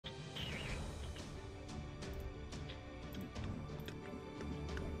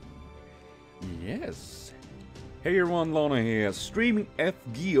Yes. Hey everyone, Lana here, streaming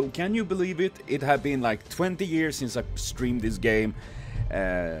FGO. Can you believe it? It had been like 20 years since I streamed this game.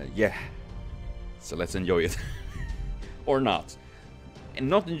 Yeah. So let's enjoy it. Or not. And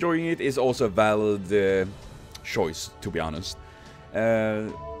not enjoying it is also a valid choice, to be honest.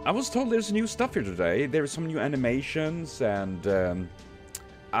 I was told there's new stuff here today. There's some new animations, and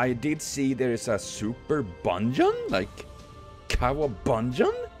I did see there is a super dungeon, like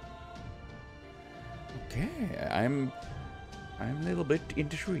Kawabungeon. Okay, I'm a little bit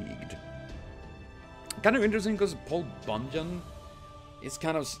intrigued. Kind of interesting because Paul Bunyan is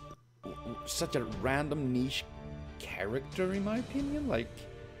kind of such a random niche character in my opinion. Like,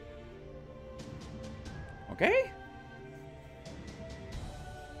 okay.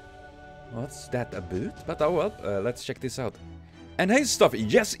 What's that, a boot? But oh well, let's check this out. And hey stuff,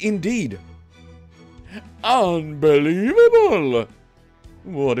 yes indeed! Unbelievable!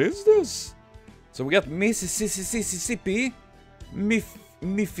 What is this? So we got Mississippi,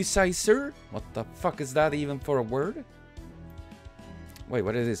 Miffisizer. What the fuck is that even for a word? Wait,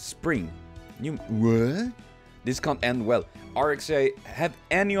 what is this? Spring. New what? This can't end well. RXA, have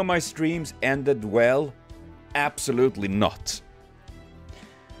any of my streams ended well? Absolutely not.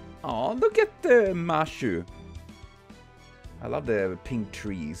 Oh, look at the Mashu. I love the pink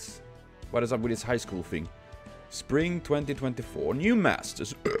trees. What is up with this high school thing? Spring 2024, new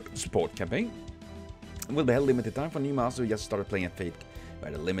Masters support campaign. Will be held limited time for new Master who just started playing at Fate.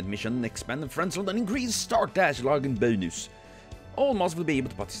 Where the limit mission, expand the friends with an increased start dash login bonus. All Masters will be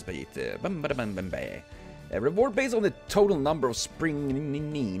able to participate. Reward based on the total number of spring.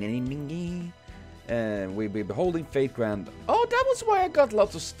 We'll be holding Fate Grand. Oh, that was why I got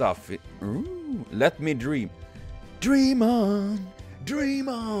lots of stuff. Ooh, let me dream. Dream on, dream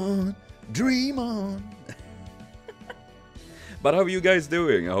on, dream on. But how are you guys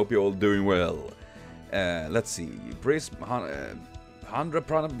doing? I hope you're all doing well. Let's see. Prism, 100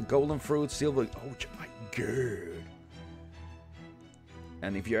 product, golden fruit, silver. Oh my god.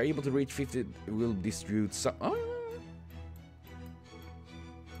 And if you're able to reach 50, we'll distribute some. Oh.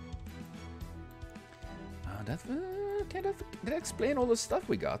 That explain all the stuff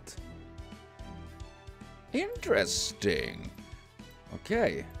we got. Interesting.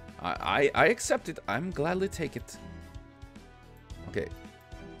 Okay. I accept it. I'm gladly take it. Okay.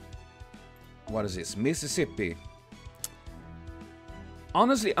 What is this? Mississippi.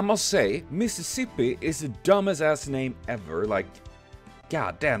 Honestly, I must say, Mississippi is the dumbest ass name ever. Like,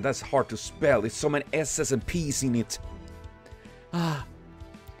 god damn, that's hard to spell. There's so many S's and P's in it. Ah.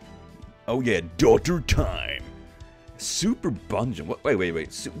 Oh yeah, daughter time. Super Bunyan.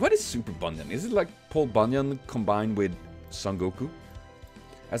 Wait. What is Super Bunyan? Is it like Paul Bunyan combined with Son Goku?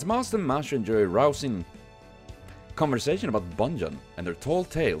 As Master and Masha enjoy a rousing conversation about Bunyan and their tall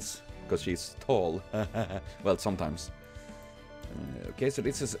tales. Because she's tall. Well, sometimes. Okay, so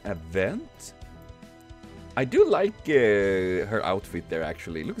this is an event. I do like her outfit there,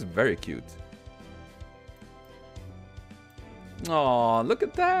 actually. It looks very cute. Aw, look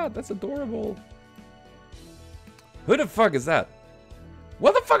at that. That's adorable. Who the fuck is that?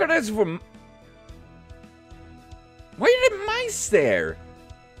 What the fuck are those for? Why are there mice there?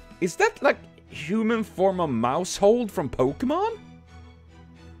 Is that like human form of mousehold from Pokemon?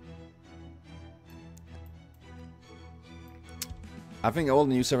 I think all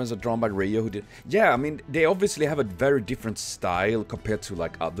the new servants are drawn by Rio, who did. Yeah, I mean, they obviously have a very different style compared to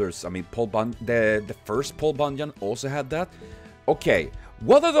like others. I mean, the first Paul Bunyan also had that. Okay,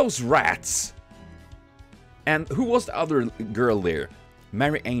 what are those rats? And who was the other girl there?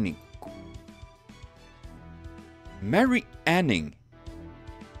 Mary Anning. Mary Anning.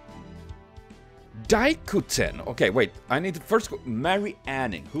 Daikuten. Okay, wait. I need to first go. Mary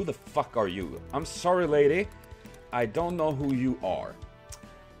Anning. Who the fuck are you? I'm sorry, lady. I don't know who you are.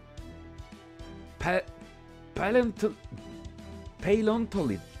 Paleontology.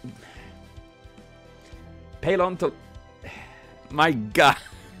 My god.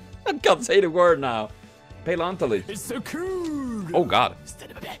 I can't say the word now. Paleontology. It's so cool. Oh god.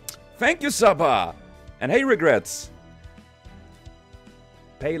 Thank you, Saba. And hey, regrets.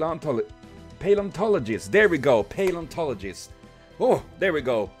 Paleontologist. There we go. Paleontologist. Oh, there we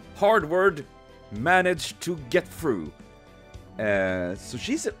go. Hard word. Managed to get through. So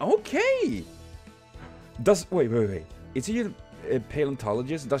she's okay. Wait. Is he a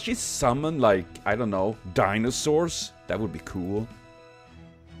paleontologist? Does she summon, like, I don't know, dinosaurs? That would be cool.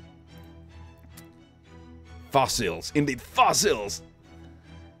 Fossils, indeed, fossils.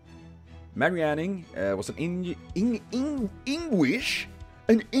 Mary Anning was an English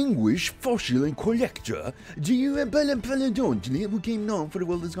fossil and collector. Do you paleontologist who came known for the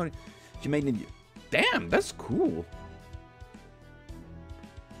world is going? She made it. Damn, that's cool.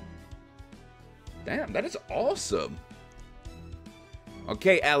 Damn, that is awesome.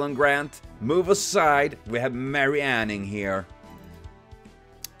 Okay, Alan Grant, move aside. We have Mary Anning here.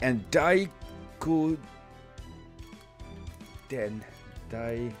 And Daikuden.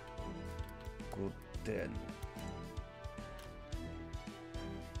 Daikuden.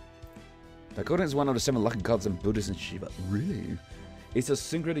 Daikuden is one of the 7 lucky gods in Buddhism and Shiva. Really? It's a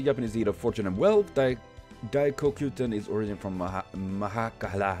synchronized Japanese deed of fortune and wealth. Daikokuten is origin from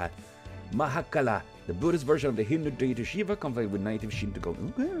Mahakala. Mahakala, the Buddhist version of the Hindu deity Shiva, conflicted with native Shinto god.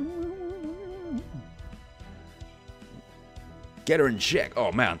 Get her in check.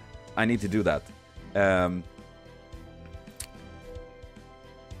 Oh man, I need to do that.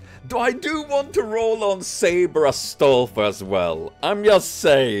 I do want to roll on Saber Astolfo as well. I'm just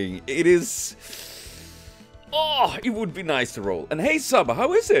saying, it is... Oh, it would be nice to roll. And hey Saba,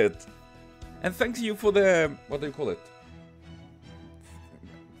 how is it? And thanks you for the... What do you call it?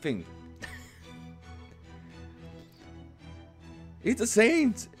 Thing. It's a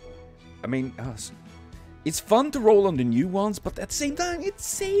saint. I mean, it's fun to roll on the new ones, but at the same time, it's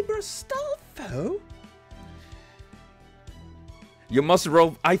Saber Astolfo. You must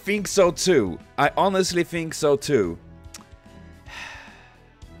roll. I think so too. I honestly think so too.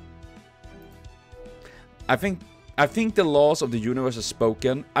 I think the laws of the universe are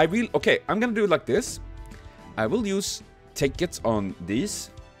spoken. Okay, I'm gonna do it like this. I will use tickets on these,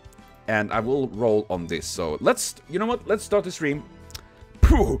 and I will roll on this. So you know what? Let's start the stream.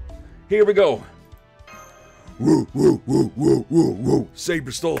 Here we go. Woo, woo, woo, woo, woo, woo.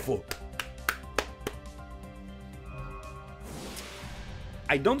 Saber Astolfo.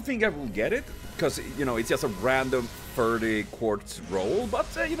 I don't think I will get it, because, you know, it's just a random 30 quartz roll, but,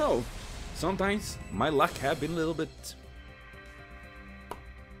 you know, sometimes my luck have been a little bit...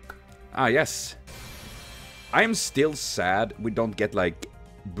 Ah, yes. I am still sad we don't get, like,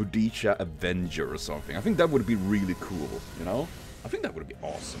 Bodhicha Avenger or something. I think that would be really cool, you know? I think that would be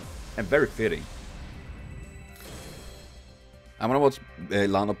awesome. And very fitting. I'm gonna watch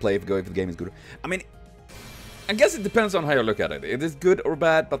Lano play if the game is good. I mean... I guess it depends on how you look at it. It is good or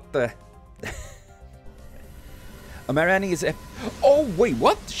bad, but... Amarani is... Oh, wait,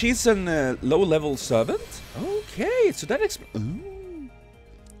 what? She's a low-level servant? Okay, so that explains...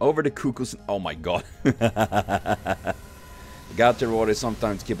 Over the cuckoos... Oh my god. Gacha reward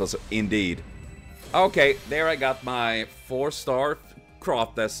sometimes keep us... Indeed. Okay, there I got my 4-star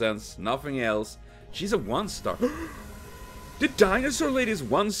craft essence. Nothing else. She's a 1-star. The dinosaur lady is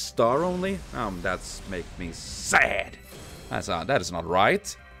 1 star only? That's make me sad. That is not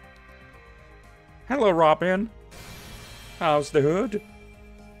right. Hello, Robin. How's the hood?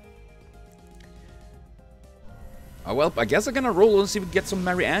 Oh, well, I guess I'm gonna roll and see if we get some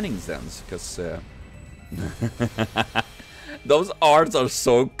Mary Annings then, because those arts are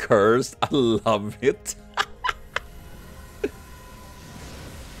so cursed. I love it.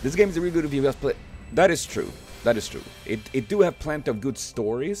 This game is really good if you just play. That is true. That is true. It do have plenty of good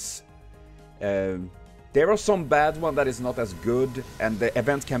stories. There are some bad ones that is not as good, and the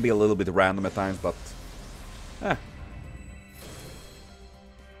events can be a little bit random at times, but...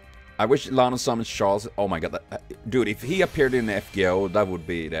 I wish Lana summons Charles. Oh my god. Dude, if he appeared in FGO, that would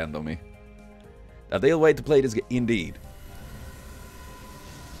be the end of me. A real way to play this game, indeed.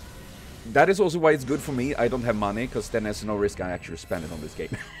 That is also why it's good for me. I don't have money, because then there's no risk I actually spend it on this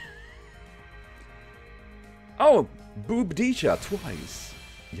game. Oh, Boob Disha twice.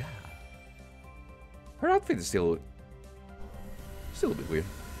 Yeah. Her outfit is still a bit weird.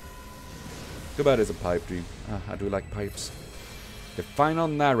 Too bad it's a pipe dream. I do like pipes. The final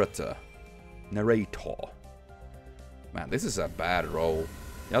narrator. Man, this is a bad roll.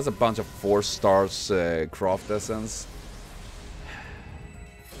 He has a bunch of 4 stars craft essence.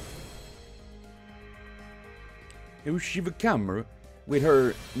 Shiva camera with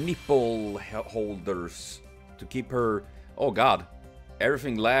her nipple holders to keep her... Oh god,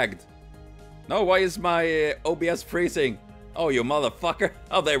 everything lagged. No, why is my OBS freezing? Oh, you motherfucker.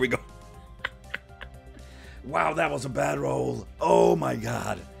 Oh, there we go. Wow, that was a bad roll. Oh my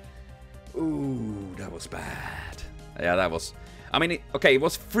god. Ooh, that was bad. Yeah, that was... I mean, okay, it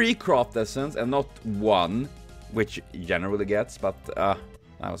was 3 craft essence and not 1, which generally gets, but that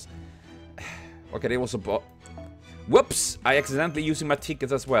was... Okay, it was a... Whoops! I accidentally using my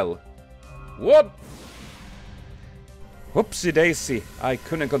tickets as well. What? Whoopsie daisy. I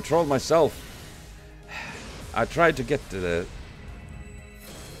couldn't control myself. I tried to get to the...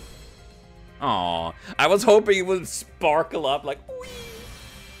 Aww. I was hoping it would sparkle up like... Whee!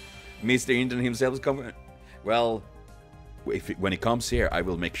 Mr. Indian himself is coming... Well... when he comes here, I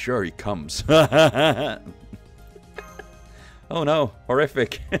will make sure he comes. Oh no,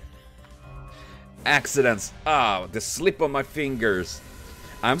 horrific. Accidents. Ah, the slip on my fingers.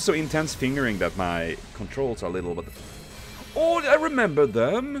 I'm so intense fingering that my controls are a little bit... Oh, I remember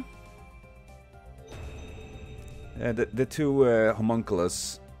them. The two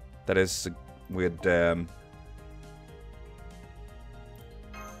homunculus that is with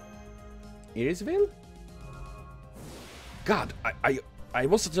Irisville? God, I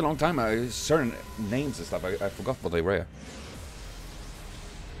was such a long time. Certain names and stuff. I forgot what they were.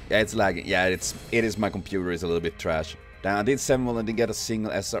 Yeah, it's lagging. Yeah, it is. My computer is a little bit trash. Damn, I did 7 and didn't get a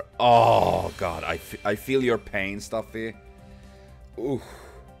single SR. Oh God, I feel your pain, Stuffy. Ooh,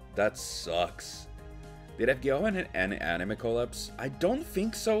 that sucks. Did FGO and any anime collabs? I don't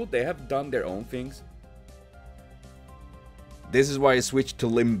think so. They have done their own things. This is why I switched to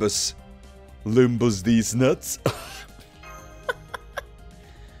Limbus. Limbus these nuts.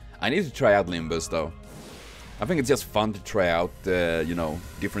 I need to try out Limbus though. I think it's just fun to try out, you know,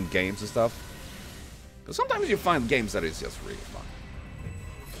 different games and stuff. Because sometimes you find games that is just really fun.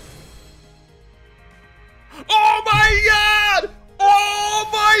 Oh my God! Oh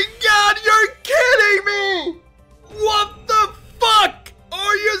my God! You're kidding me! What the fuck?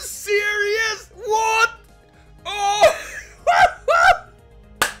 Are you serious? What? Oh!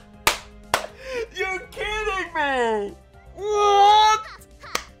 You're kidding me! What?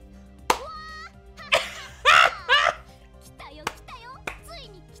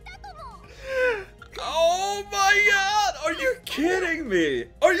 Oh my God! Are you kidding me?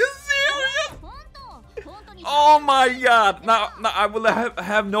 Are you serious? Oh my God! Now I will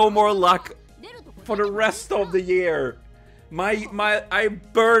have no more luck for the rest of the year. I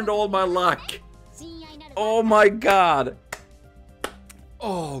burned all my luck. Oh my God!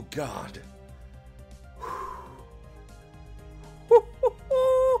 Oh God!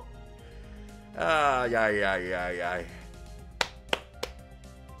 Yeah.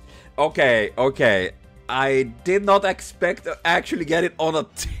 Okay. I did not expect to actually get it on a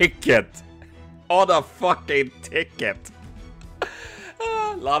ticket. On a fucking ticket.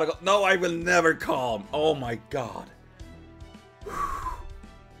 No, I will never calm. Oh my God.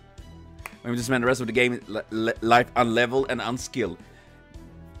 Maybe just spend the rest of the game life unlevel and unskilled.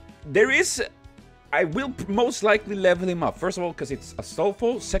 I will most likely level him up. First of all, because it's a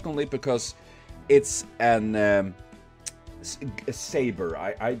Stolfo. Secondly, because it's a saber.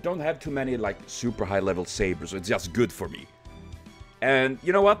 I don't have too many like super high level sabers, so it's just good for me. And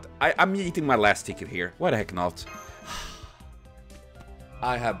you know what? I'm eating my last ticket here. Why the heck not?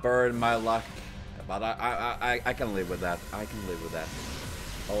 I have burned my luck, but I can live with that. I can live with that.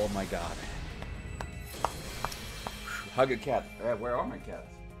 Oh my God. Hug a cat. Where are my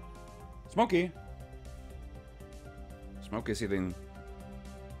cats? Smokey. Smokey sitting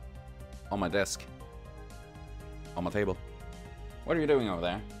on my desk. On my table. What are you doing over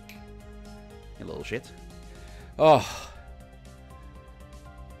there? You little shit. Oh.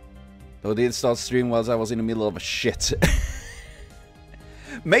 Though did start stream whilst I was in the middle of a shit.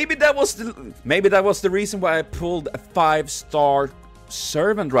 Maybe that was the reason why I pulled a 5-star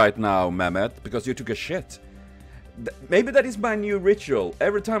servant right now, Mehmet, because you took a shit. Maybe that is my new ritual.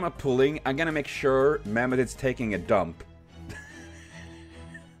 Every time I'm pulling, I'm gonna make sure Mehmet is taking a dump.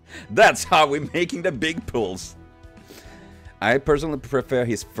 That's how we're making the big pulls. I personally prefer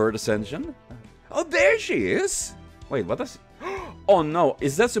his third ascension. Oh, there she is! Wait, what does... Oh no,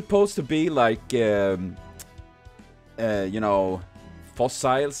 is that supposed to be like, you know,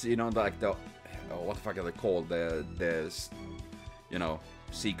 fossils? You know, like the... Oh, what the fuck are they called? The you know,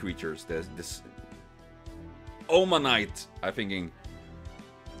 sea creatures. There's this... Omanite, I'm thinking.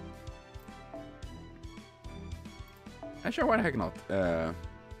 Sure, why the heck not?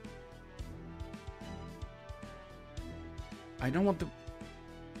 I don't want to...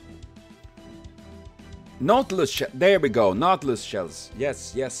 Nautilus shell. There we go. Nautilus shells.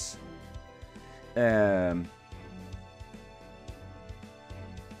 Yes. Okay,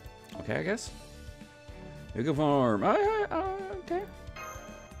 I guess. You can farm. Okay.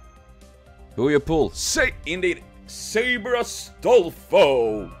 Who you pull? Indeed. Saber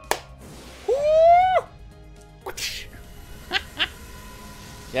Astolfo.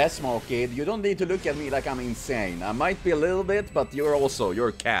 Yes, Smokey. You don't need to look at me like I'm insane. I might be a little bit, but you're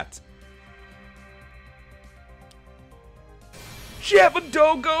a cat.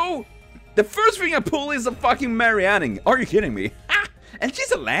 Dogo! The first thing I pull is a fucking Marianne. Are you kidding me? Ha! And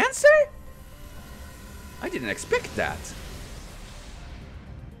she's a Lancer? I didn't expect that.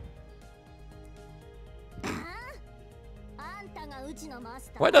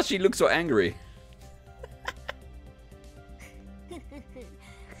 Why does she look so angry?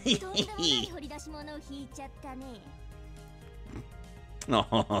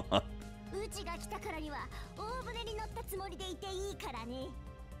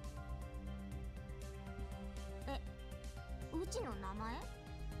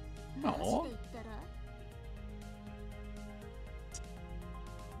 Oh.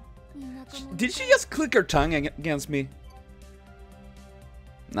 Did she just click her tongue against me?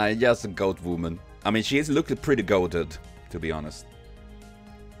 Nah, just a goat woman. I mean, she is looking pretty goated, to be honest.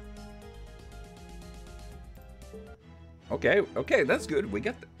 Okay, okay, that's good. We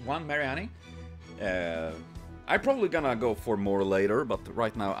got one Mariani. I'm probably gonna go for more later, but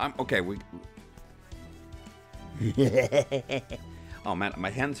right now I'm okay. Oh man, my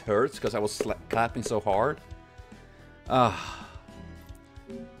hands hurts because I was clapping so hard.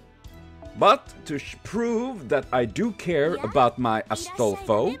 But to prove that I do care about my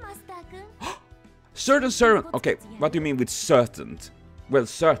Astolfo. Certain servant. Okay, what do you mean with certain? Well,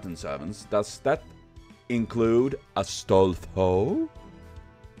 certain servants. Does that include Astolfo?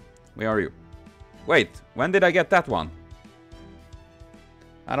 Where are you? Wait, when did I get that one?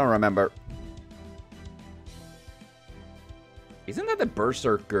 I don't remember. Isn't that the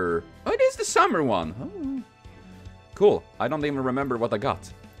Berserker? Oh, it is the summer one. Oh. Cool. I don't even remember what I got.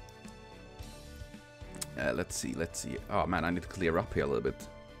 Let's see, let's see. Oh man, I need to clear up here a little bit.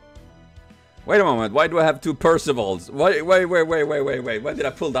 Wait a moment, why do I have two Percivals? Wait. When did I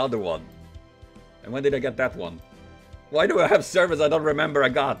pull the other one? And when did I get that one? Why do I have servers I don't remember I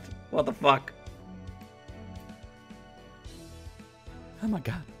got? What the fuck? Oh my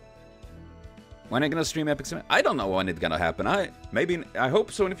god. When am I gonna stream Epic 7? I don't know when it's gonna happen. I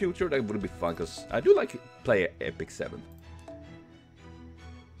hope so in the future. That would be fun, because I do like play Epic 7.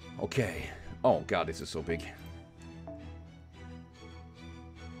 Okay. Oh god, this is so big.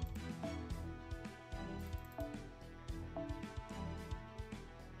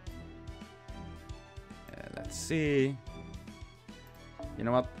 Let's see. You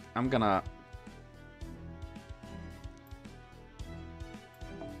know what? I'm gonna...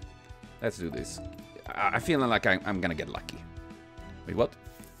 Let's do this. I feel like I'm gonna get lucky. Wait, what?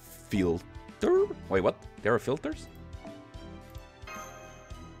 Filter? Wait, what? There are filters?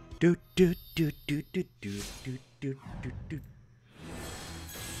 Do do do do do do do do do do.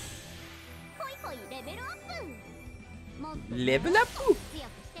 Level up.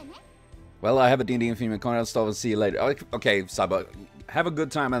 Well, I have a D&D Infinite Conrad stuff and see you later. Okay, Saba, have a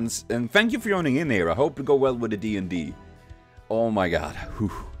good time and thank you for joining in here. I hope to go well with the D&D. Oh my god.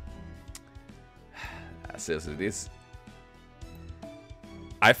 Whew. Seriously, this...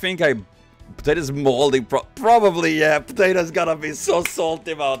 I think Potatoes moldy, probably, yeah. Potatoes gonna be so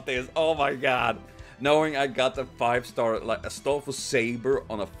salty about this. Oh my god. Knowing I got a 5-star, like, Astolfo Saber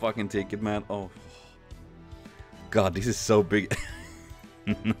on a fucking ticket, man. Oh. God, this is so big.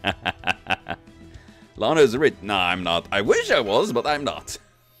 Lana is rich. Nah, I'm not. I wish I was, but I'm not.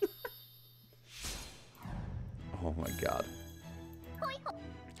 Oh my god.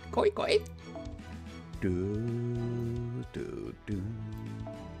 Koi koi. Do.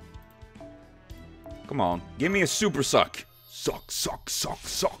 Come on, give me a super suck. Suck.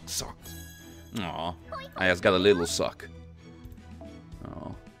 Aw, I just got a little suck.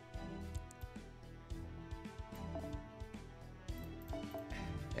 Oh.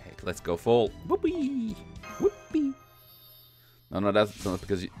 Heck, let's go full. Whoopee. No, that's not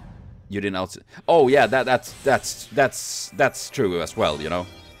because you didn't out. Oh yeah, that's true as well, you know.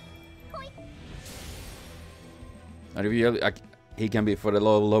 He can be for the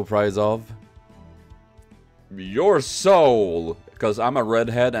low price of your soul, because I'm a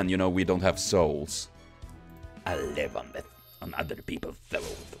redhead and you know we don't have souls. I live on other people's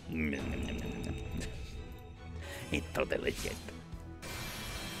souls. It's so delicious.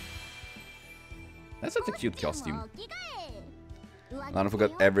 That's such a cute costume. I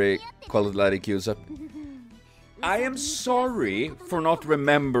forgot every quality cues up. I am sorry for not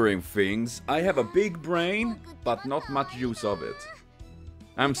remembering things. I have a big brain, but not much use of it.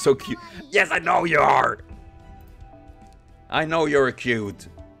 I'm so cute. Yes, I know you are! I know you're cute.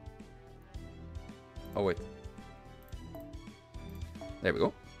 Oh, wait. There we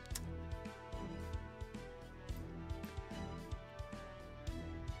go.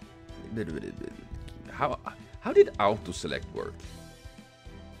 How did auto select work?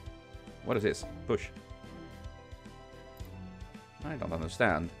 What is this? Push. I don't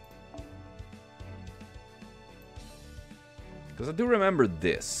understand. Because I do remember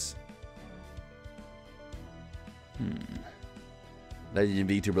this. Legend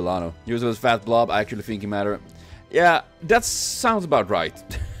VTuber Lano. User was fat blob, I actually think he matter. Yeah, that sounds about right.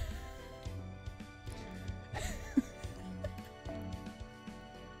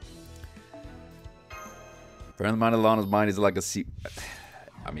 Friend of mine, Alana's mind is like a sea.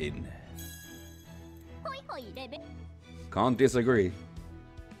 I mean, can't disagree.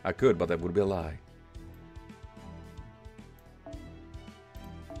 I could, but that would be a lie.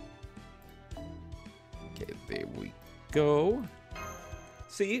 Okay, there we go.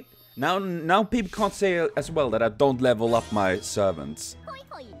 See, now people can't say as well that I don't level up my servants.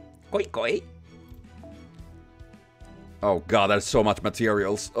 Koi koi. Oh god, there's so much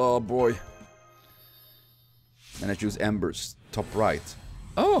materials. Oh boy. And I choose embers, top right.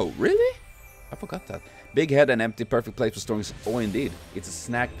 Oh, really? I forgot that. Big head and empty, perfect place for storing. Oh, indeed. It's a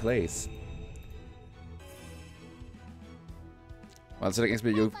snack place. While selecting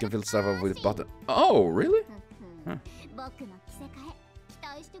XP, you can fill stuff up with button. Oh, really? Huh.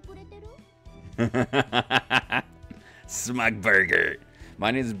 Smug burger.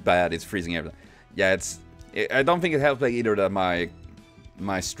 Mine is bad. It's freezing everything. Yeah, I don't think it helps like either that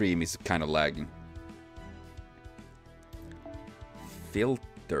my stream is kind of lagging.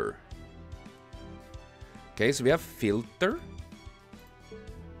 Filter. Okay, so we have filter.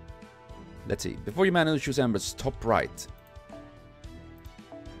 Let's see. Before you manually choose embers, top right.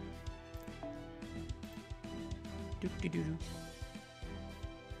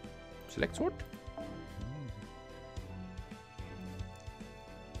 Select sort.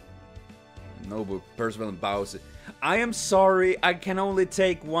 Nobu, Percival, and Bowser. I am sorry, I can only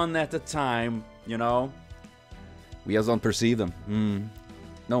take one at a time, you know? We just don't perceive them.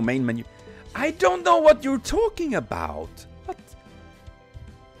 No, main menu. I don't know what you're talking about. What?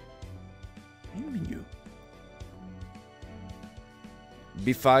 Main menu.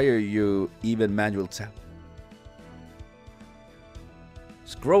 Before you even manual tap.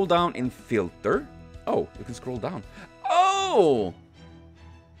 Scroll down in filter. Oh, you can scroll down. Oh!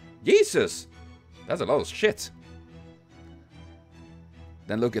 Jesus! That's a lot of shit.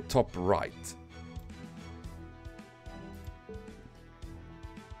 Then look at top right.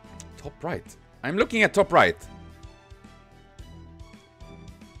 Top right. I'm looking at top right.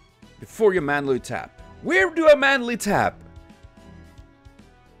 Before you manually tap. Where do I manually tap?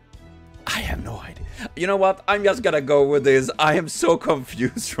 I have no idea. You know what? I'm just gonna go with this. I am so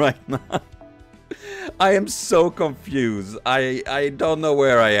confused right now. I am so confused. I don't know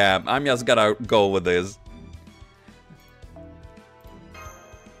where I am. I'm just gonna go with this.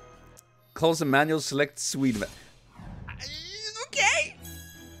 Close the manual, select Sweden. Okay.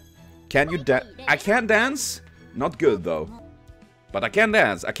 Can you dance? I can't dance. Not good though. But I can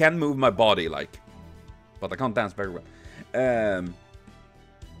dance. I can move my body like. But I can't dance very well.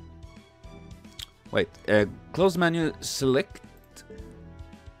 Wait. Close menu, select.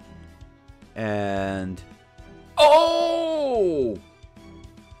 And oh,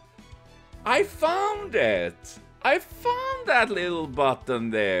 I found it. I found that little button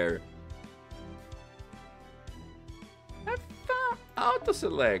there. I found auto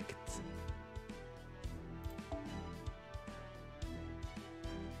select.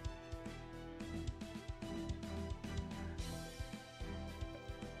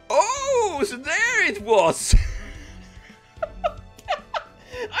 Oh, so there it was.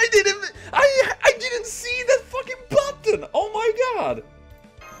 I didn't see that fucking button. Oh my god.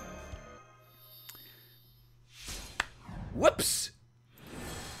 Whoops.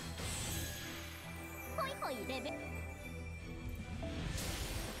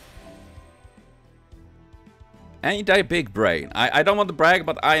 Ain't I big brain? I don't want to brag,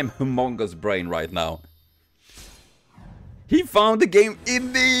 but I am humongous brain right now. He found the game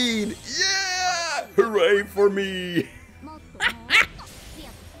indeed. Yeah! Hooray for me.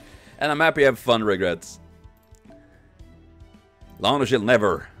 And I'm happy I have fun regrets. Lana shield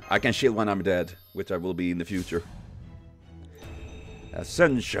never. I can shield when I'm dead, which I will be in the future.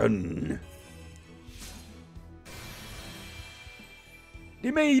 Ascension.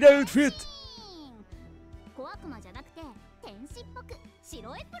 The maid outfit.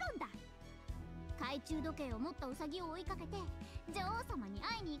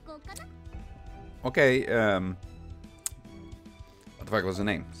 Okay, what the fuck was the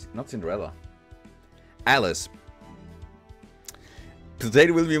name? Not Cinderella. Alice.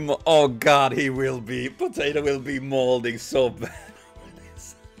 Potato will be oh god, he will be. Potato will be molding so bad.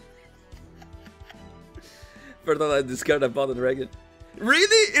 First time I discovered I bought a dragon.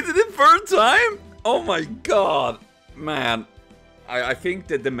 Really? Is it the first time? Oh my god. Man. I think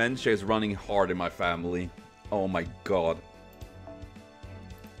the dementia is running hard in my family. Oh my god.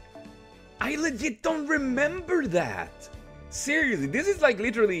 I legit don't remember that. Seriously, this is like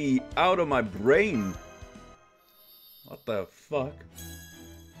literally out of my brain. What the fuck?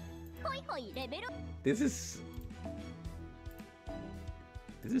 This is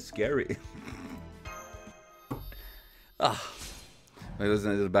scary.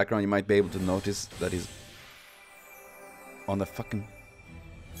 Listen to the background, you might be able to notice that he's on the fucking...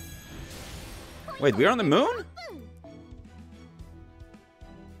 Wait, we're on the moon?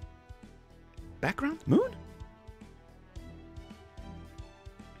 Background? Moon?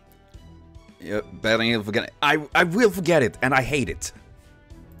 Yeah, better he'll forget it. I will forget it, and I hate it.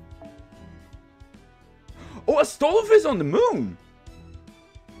 Oh, Astolfo is on the moon!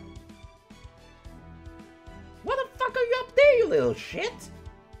 What the fuck are you up there, you little shit?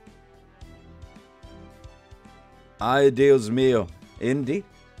 Ay, Dios mío. Indeed.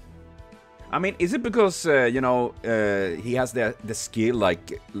 I mean, is it because, you know, he has the skill,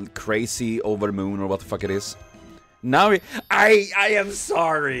 like, crazy over the moon, or what the fuck it is? Now I am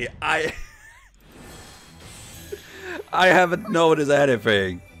sorry. I haven't noticed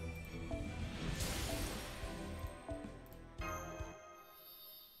anything.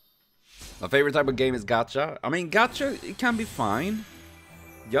 My favorite type of game is gacha. I mean, gacha, it can be fine.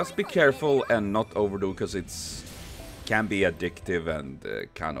 Just be careful and not overdo, because it's can be addictive and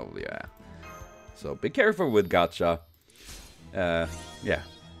kind of, yeah. So be careful with gacha. Yeah.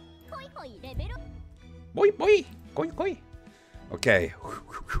 Boy, koi. Okay.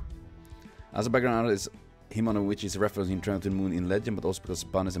 As a background is him on which is referencing Travel to the Moon in Legend, but also because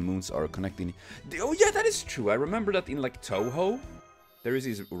planets and moons are connecting. Oh yeah, that is true. I remember that in like Toho. There is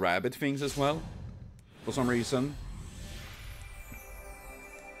these rabbit things as well, for some reason.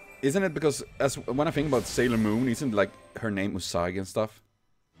 Isn't it because, as when I think about Sailor Moon, isn't like her name Usagi and stuff?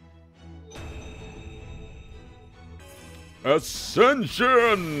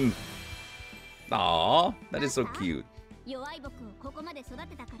 Ascension! Aww, that is so cute.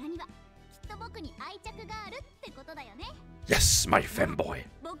 Yes, my femboy.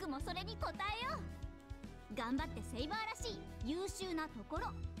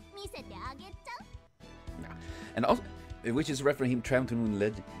 And also, which is referring him traveling to Moon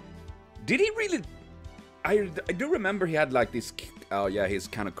Legend. Did he really? I do remember he had like this. Oh yeah, his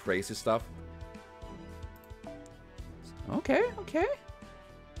kind of crazy stuff. Okay.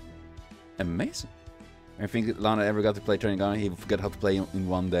 Amazing. I think Lana ever got to play Training Gun. He would forget how to play in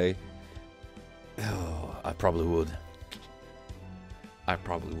one day. Oh, I probably would.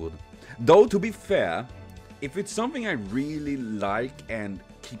 Though, to be fair, if it's something I really like and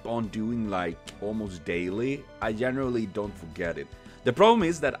keep on doing like almost daily, I generally don't forget it. The problem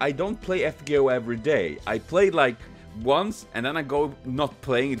is that I don't play FGO every day. I play like once and then I go not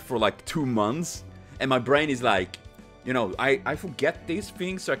playing it for like 2 months, and my brain is like, you know, I forget these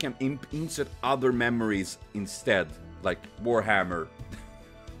things so I can insert other memories instead, like Warhammer.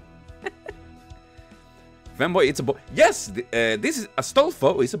 Femboy, it's a boy. Yes, this is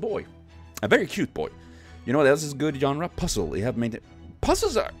Astolfo is a boy, a very cute boy. You know what else is good genre? Puzzle. You have made it.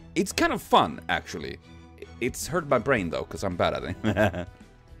 Puzzles are. It's kind of fun actually. It's hurt my brain though, because I'm bad at it.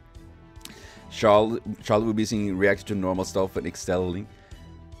 Charles will be seeing reaction to normal stuff and excelling.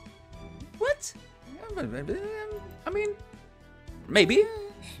 What? I mean, maybe.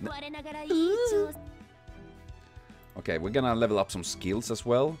 Okay, we're gonna level up some skills as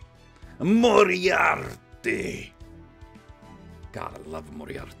well. Moriarty. God, I love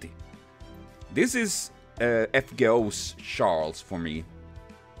Moriarty. This is FGO's Charles for me.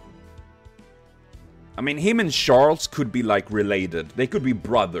 I mean, him and Charles could be like related. They could be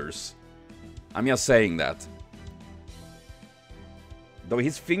brothers. I'm just saying that. Though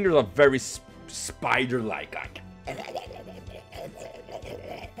his fingers are very spider-like.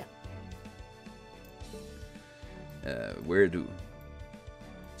 Where do?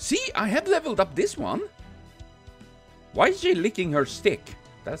 See, I have leveled up this one. Why is she licking her stick?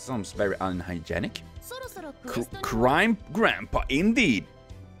 That sounds very unhygienic. Crime Grandpa, indeed.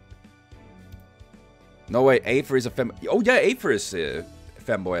 No way, Aether is a fem. Oh yeah, Aether is a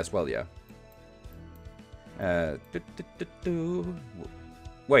femboy as well, yeah.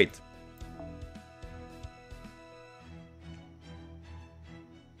 Wait.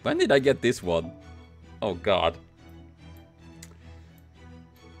 When did I get this one? Oh god.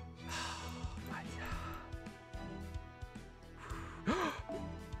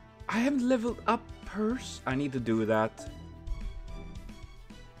 I haven't leveled up hers. I need to do that.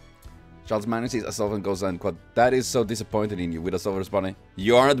 Charles Manning sees Astolfo and goes on quad. That is so disappointed in you with Astolfo responding.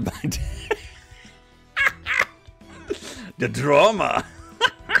 You aren't my the drama.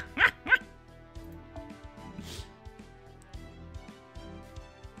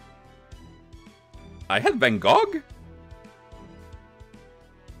 I had Van Gogh?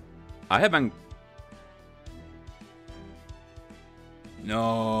 I have Van...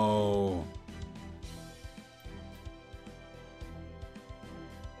 No.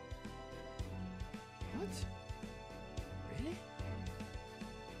 What?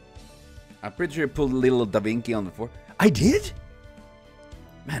 I'm pretty sure you pulled a little Da Vinci on the floor. I did?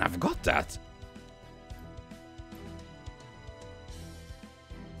 Man, I forgot that.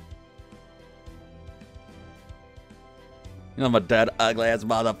 You know my dad, ugly ass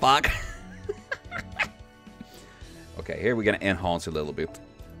motherfucker. Okay, here we're gonna enhance a little bit.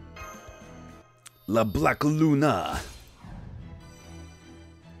 La Black Luna.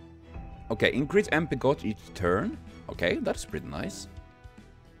 Okay, increase MP got each turn. Okay, that's pretty nice.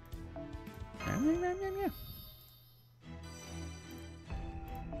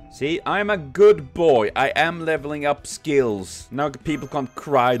 See, I'm a good boy. I am leveling up skills. Now people can't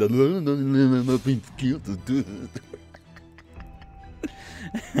cry that nothing skills to do.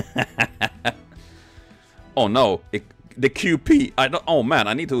 Oh no, the QP. I don't. Oh man,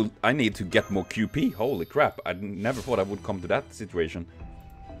 I need to get more QP. Holy crap! I never thought I would come to that situation.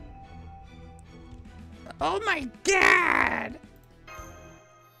 Oh my god!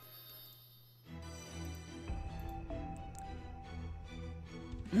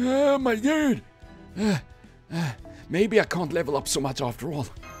 Oh my god! Maybe I can't level up so much after all.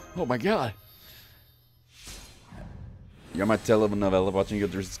 Oh my god! You're my telenovela watching you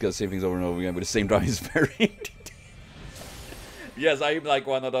discuss same things over and over again with the same drama is very. Yes, I'm like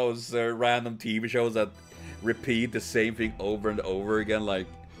one of those random TV shows that repeat the same thing over and over again, like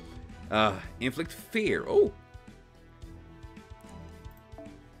inflict fear. Oh,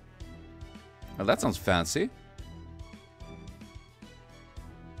 well, that sounds fancy.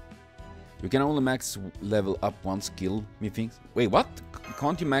 You can only max level up one skill, methinks. Wait, what?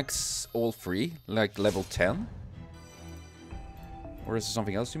 Can't you max all three, like level 10? Or is there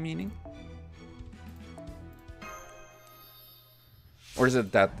something else you're meaning? Or is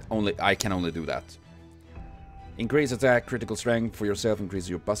it that only I can only do that? Increase attack, critical strength for yourself, increase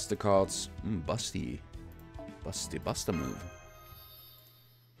your buster cards. Busty. Buster move.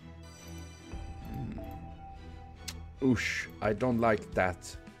 Oosh, I don't like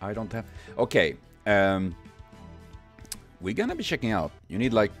that. I don't have... Okay, we're gonna be checking out. You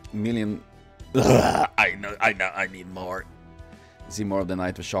need like a million... I know, I need more. See more of the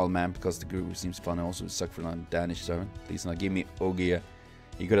Night of Charlemagne because the guru seems funny. Also, suck for a Danish servant. Please not give me Ogier.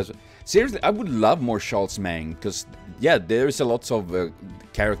 He could have... Seriously, I would love more Charlemagne because, yeah, there's a lots of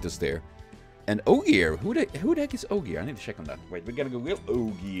characters there. And Ogier, who the heck is Ogier? I need to check on that. Wait, we're gonna go with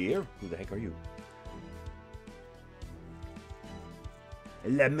Ogier. Who the heck are you?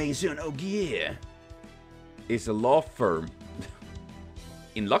 La Maison Ogier is a law firm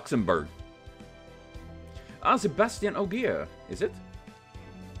in Luxembourg. Ah, Sebastian Ogier, is it?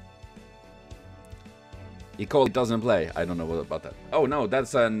 He called it doesn't play. I don't know what about that. Oh no,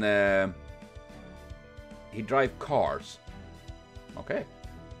 that's an... he drive cars. Okay.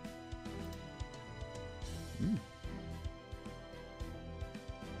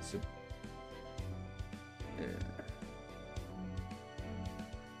 So,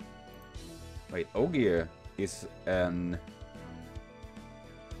 wait, Ogier is an...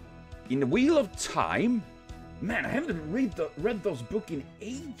 In the Wheel of Time? Man, I haven't read those books in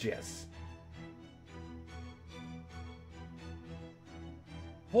ages.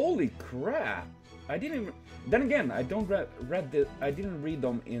 Holy crap! I didn't. Then again, I don't I didn't read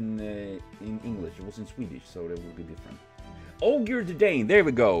them in English. It was in Swedish, so they would be different. Ogier the Dane. There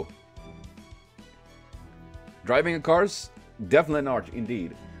we go. Driving a cars, definitely an art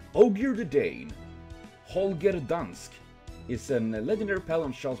indeed. Ogier the Dane, Holger Dansk, is a legendary pal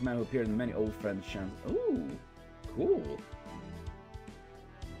on Charlemagne who appeared in many old French chants. Ooh. Cool.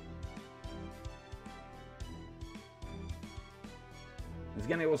 This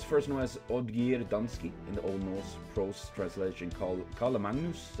guy was first known as Ogier Danski in the Old Norse prose translation called Karl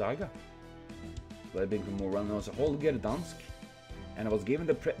Magnus Saga. But became more well known as Holger Dansk, and was given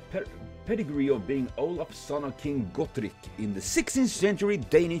the pedigree of being Olaf, son of King Gottrik in the 16th century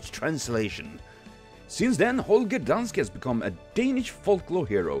Danish translation. Since then, Holger Dansk has become a Danish folklore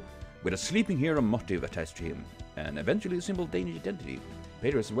hero with a sleeping hero motive attached to him, and eventually a symbol of Danish identity,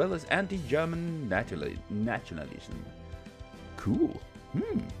 later as well as anti-German nationalism. Cool.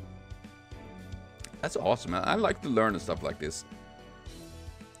 That's awesome. I like to learn and stuff like this.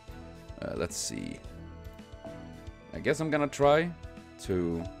 Let's see. I guess I'm gonna try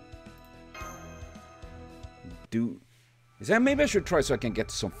to do... Maybe I should try so I can get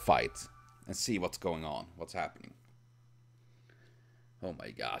to some fight and see what's going on, what's happening. Oh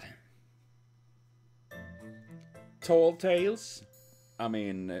my god. Tall tales? I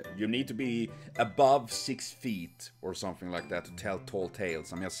mean, you need to be above 6 feet or something like that to tell tall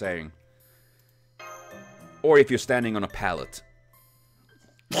tales, I'm just saying. Or if you're standing on a pallet.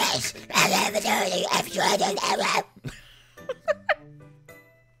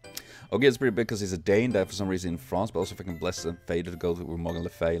 Okay, it's pretty big because he's a Dane that for some reason in France, but also fucking blessed and fated to go to where Morgan Le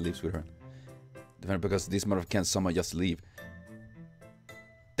Fay lives with her. Because this motherfucker can't somehow just leave.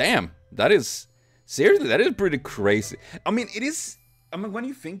 Damn, that is... Seriously, that is pretty crazy. I mean, it is... I mean, when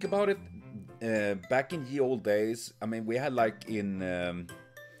you think about it, back in the old days, I mean, we had like in...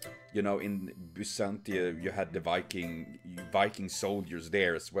 you know, in Byzantium, you had the Viking soldiers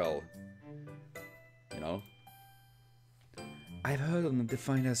there as well. You know? I've heard them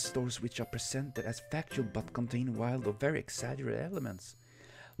defined as stories which are presented as factual but contain wild or very exaggerated elements.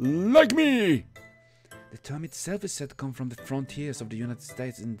 Like me! The term itself is said to come from the frontiers of the United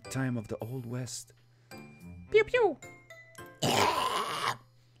States in the time of the Old West. Pew pew!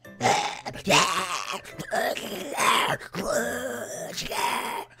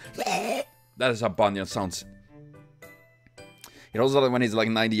 That is how Bunyan sounds. It also when he's like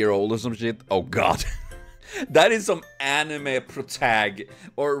 90-year-old or some shit. Oh god. That is some anime protag,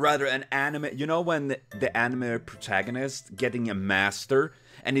 or rather an anime, you know when the anime protagonist getting a master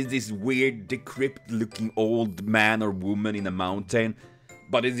and is this weird decrepit looking old man or woman in a mountain,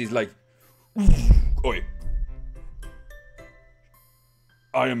 but it is like, oi,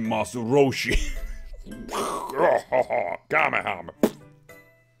 I am Master Roshi. Kamehame.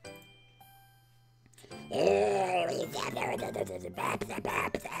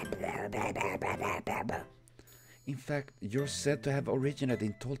 In fact, you're said to have originated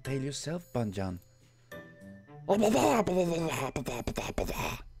in Tall Tale yourself, Banjan.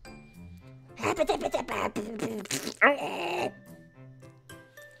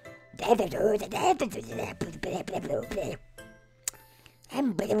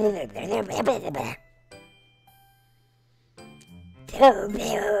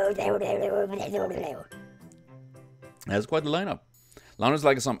 That's quite the lineup. Lana's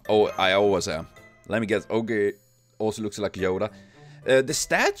like some... Oh, I always am. Let me guess. Okay, also looks like Yoda. The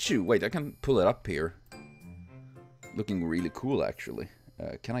statue... Wait, I can pull it up here. Looking really cool, actually.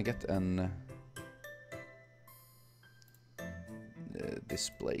 Can I get an...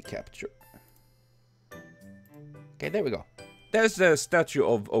 display capture? Okay, there we go. There's the statue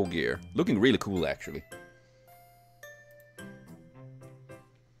of Ogier. Looking really cool, actually.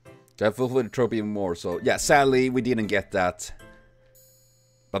 So I fulfilled the trophy even more, so... Yeah, sadly, we didn't get that.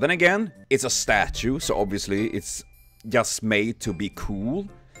 But then again, it's a statue, so obviously it's just made to be cool.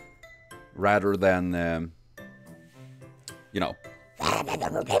 Rather than, you know.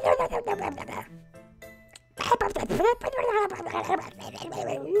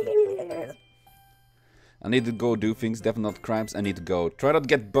 I need to go do things, definitely not crimes. I need to go. Try not to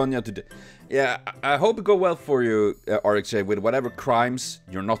get Bunya to do... Yeah, I hope it go well for you, RxJ, with whatever crimes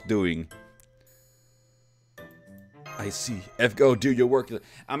you're not doing. I see. FGO, do your work.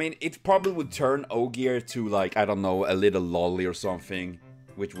 I mean, it probably would turn Ogier to, like, I don't know, a little lolly or something.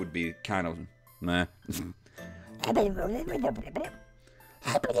 Which would be kind of... meh.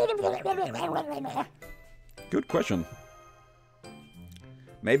 Good question.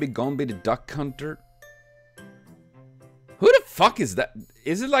 Maybe Gombi the Duck Hunter? Who the fuck is that?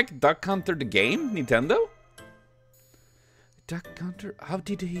 Is it like Duck Hunter the game? Nintendo? Duck Hunter? How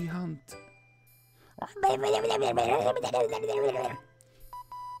did he hunt?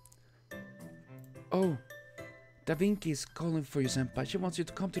 Oh, Da Vinci is calling for you, senpai. She wants you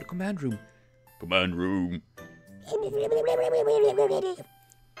to come to the command room. Command room.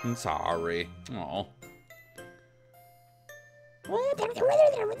 I'm sorry. Aww.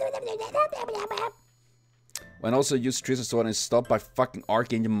 When also used Tristan's sword and stopped by fucking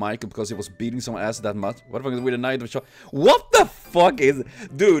Archangel Michael because he was beating someone ass that much. What the fuck is with the night of shot? What the fuck is...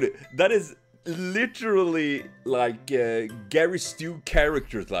 Dude, that is literally like Gary Stu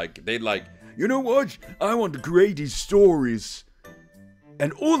characters. Like, they like, you know what? I want to create these stories.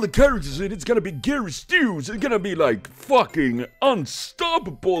 And all the characters in it's gonna be Gary Stews. It's gonna be like fucking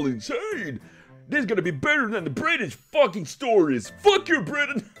unstoppable insane. This is gonna be better than the British fucking stories. Fuck you,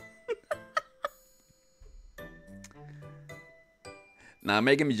 Britain. Now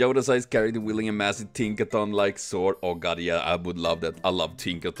make him Yoda-sized character wielding a massive Tinkaton-like sword. Oh god, yeah, I would love that. I love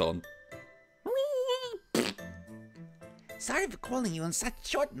Tinkaton. Sorry for calling you on such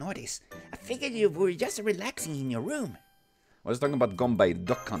short notice. I figured you were just relaxing in your room. I was talking about Gombay, the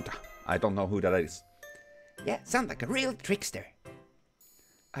Duck Hunter. I don't know who that is. Yeah, sounds like a real trickster.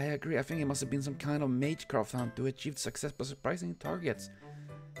 I agree. I think it must have been some kind of magecraft hunt to achieve success by surprising targets.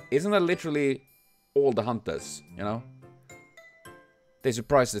 Isn't that literally all the hunters, you know? They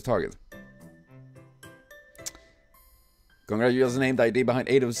surprise the target. Congratulations, named the idea behind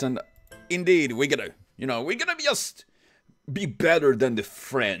 80%. Indeed, we're gonna, you know, we're gonna just be better than the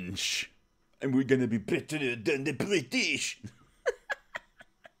French. And we're gonna be better than the British.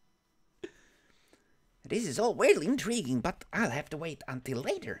 This is all weirdly intriguing, but I'll have to wait until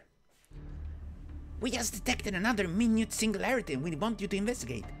later. We just detected another minute singularity and we want you to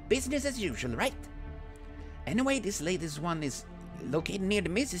investigate. Business as usual, right? Anyway, this latest one is located near the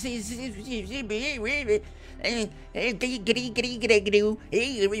Mississippi.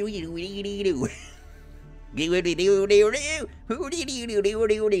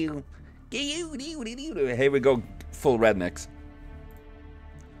 Here we go, full rednecks.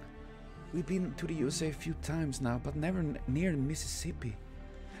 We've been to the USA a few times now, but never near Mississippi.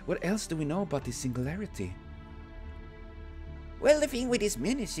 What else do we know about this singularity? Well, the thing with this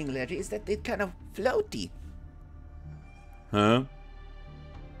mini singularity is that it's kind of floaty. Huh?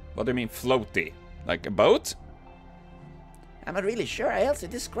 What do you mean floaty? Like a boat? I'm not really sure how else to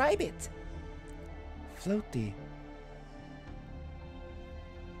describe it. Floaty.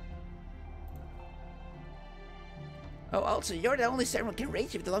 Oh, also, you're the only servant who can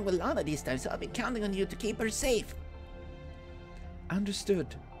race with along with Lana this time, so I'll be counting on you to keep her safe.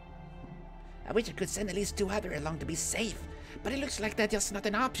 Understood. I wish I could send at least 2 others along to be safe, but it looks like that's just not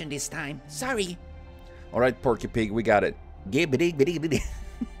an option this time. Sorry. Alright, Porky Pig, we got it.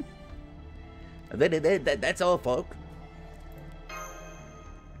 That's all, folk.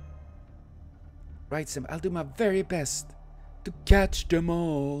 Right, Sam, I'll do my very best to catch them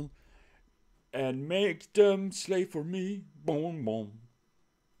all and make them slave for me. Boom, boom.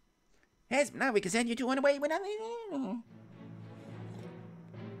 Yes, now we can send you 2 on the way with nothing.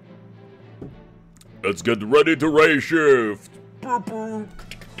 Let's get ready to race shift.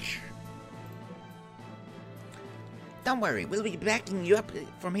 Don't worry, we'll be backing you up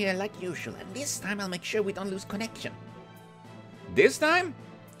from here like usual, and this time I'll make sure we don't lose connection. This time?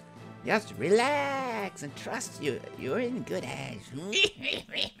 Just relax and trust you. You're in good hands.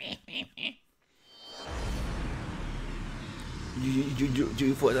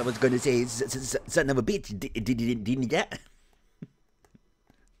 You thought I was gonna say son of a bitch, didn't you?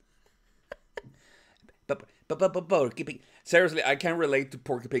 But Porky Pig. Seriously, I can't relate to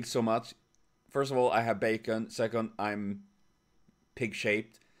Porky Pig so much. First of all, I have bacon. Second, I'm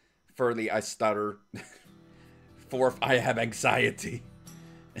pig-shaped. Thirdly, I stutter. Fourth, I have anxiety.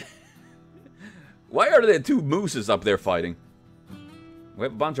 Why are there 2 mooses up there fighting? We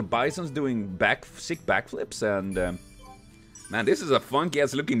have a bunch of bisons doing sick backflips, and man, this is a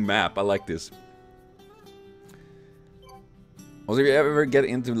funky-ass looking map. I like this. Also, if you ever get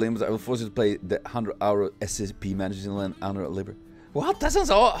into limits, I will force you to play the 100-hour SCP Management Simulator Libre. What? That sounds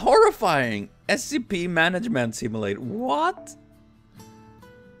horrifying! SCP Management Simulator. What?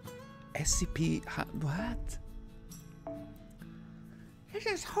 SCP... What? This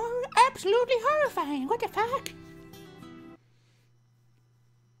is absolutely horrifying. What the fuck?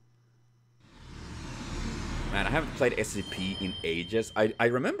 Man, I haven't played SCP in ages. I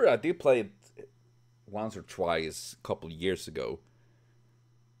remember I did play it once or twice a couple years ago.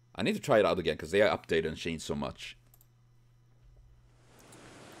 I need to try it out again because they are updated and changed so much.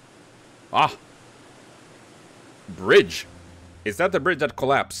 Ah! Bridge! Is that the bridge that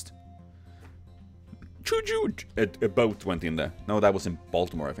collapsed? Choo-choo! A boat went in there. No, that was in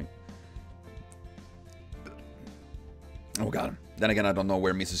Baltimore, I think. Oh god. Then again, I don't know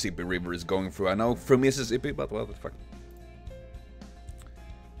where Mississippi River is going through. I know through Mississippi, but what the fuck.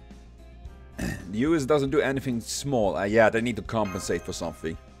 The US doesn't do anything small. Yeah, they need to compensate for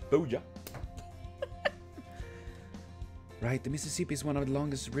something. Booyah. Right, the Mississippi is one of the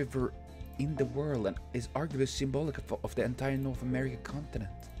longest rivers in the world and is arguably symbolic of the entire North American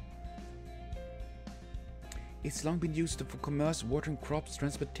continent. It's long been used for commerce, watering crops,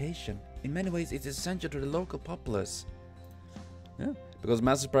 transportation. In many ways, it's essential to the local populace. Yeah, because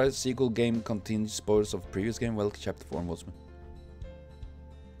Master Prize sequel game contains spoilers of previous game. Well, Chapter 4 Watchmen.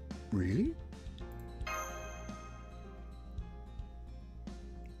 Really?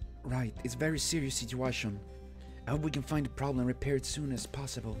 Right, it's a very serious situation. I hope we can find the problem and repair it soon as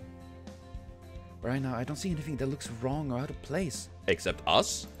possible. Right now, I don't see anything that looks wrong or out of place. Except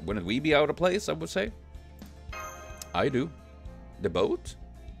us? Wouldn't we be out of place, I would say? I do. The boat?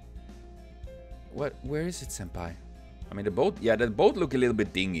 What? Where is it, Senpai? I mean, the boat... Yeah, the boat look a little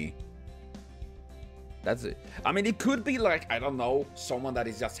bit dingy. That's it. I mean, it could be like, I don't know, someone that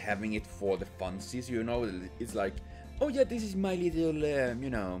is just having it for the funsies, you know? It's like, oh yeah, this is my little, you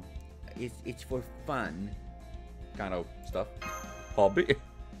know, it's for fun kind of stuff. Hobby.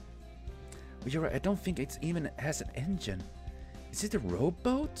 But you're right, I don't think it even has an engine. Is it a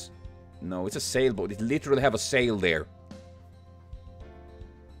rowboat? No, it's a sailboat. It literally have a sail there.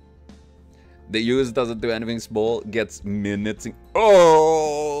 The US doesn't do anything small, gets minutes.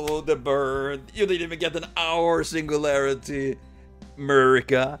 Oh, the bird. You didn't even get an hour singularity.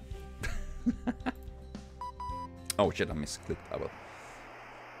 America. Oh shit, I misclicked. I will.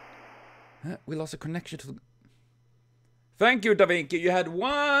 We lost a connection to the... Thank you, Da Vinci. You had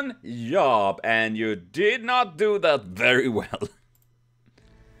one job, and you did not do that very well.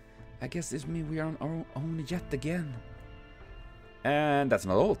 I guess this means we are on our own yet again. And that's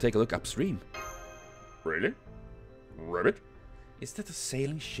not all. Take a look upstream. Really? Rabbit? Is that a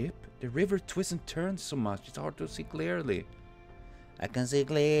sailing ship? The river twists and turns so much, it's hard to see clearly. I can see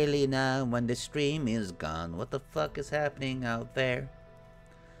clearly now when the stream is gone. What the fuck is happening out there?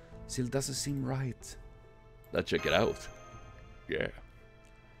 Still doesn't seem right. Let's check it out. Yeah.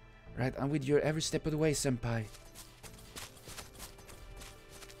 Right, I'm with you every step of the way, senpai.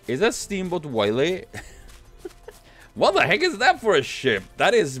 Is that Steamboat Wiley? What the heck is that for a ship?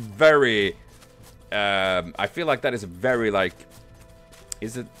 That is very... I feel like that is very like...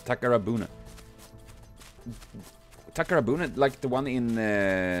 Is it Takarabuna? Takarabuna, like the one in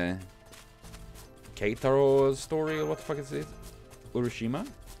Keitaro story, or what the fuck is it? Urashima?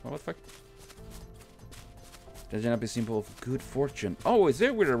 What the fuck? That cannot be simple of good fortune. Oh, is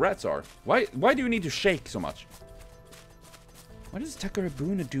there where the rats are? Why do you need to shake so much? What is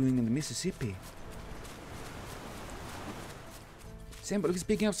Takarabuna doing in the Mississippi? Sam, but look, he's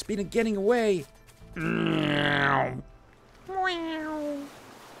picking up speed and getting away.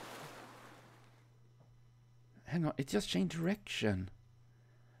 Hang on, it just changed direction.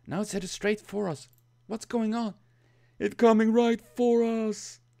 Now it's headed straight for us. What's going on? It's coming right for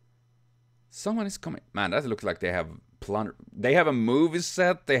us. Someone is coming. Man, that looks like they have plunder. They have a movie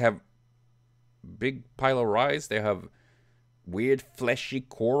set. They have big pile of rice. They have weird fleshy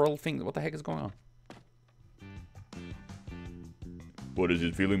coral things. What the heck is going on? What is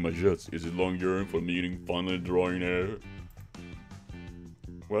it feeling my jets? Is it long urine for meeting finally drawing air?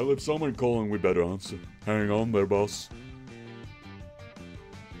 Well, if someone calling, we better answer. Hang on there, boss.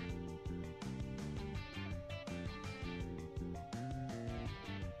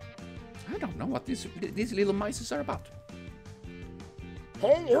 I don't know what these little mices are about.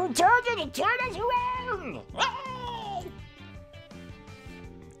 Hey, who told you to turn us around? Oh!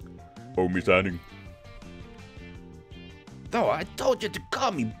 Oh, Miss Anning. Oh, I told you to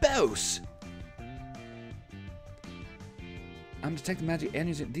call me boss. I'm detecting magic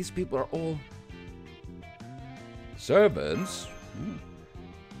energy. These people are all servants.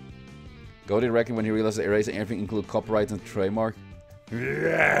 Go reckon when he realized that erasing everything include copyright and trademark.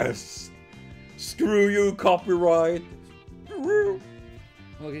 Yes! Screw you, copyright! Well,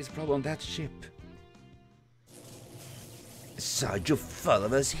 he's probably on that ship. So you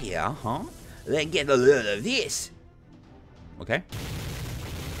follow us here, huh? Then get a load of this. Okay.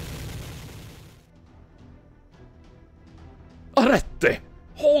 Arrête!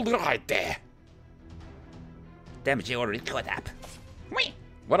 Hold right there! Damn it, you already caught up. Wait.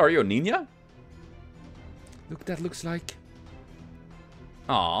 What are you, a ninja? Look, that looks like...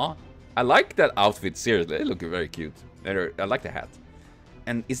 Aw, I like that outfit, seriously. They look very cute. I like the hat.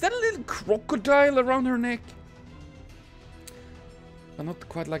 And is that a little crocodile around her neck? But not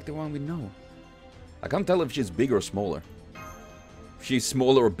quite like the one we know. I can't tell if she's bigger or smaller. If she's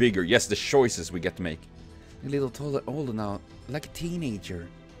smaller or bigger, yes, the choices we get to make. A little taller, older now, like a teenager.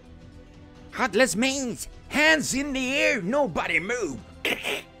 Heartless means hands in the air, nobody move.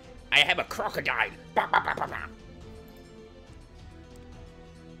 I have a crocodile. Bah, bah, bah, bah, bah.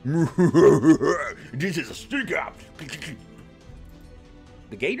 This is a stick up!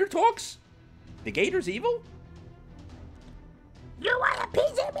 The gator talks? The gator's evil? You want a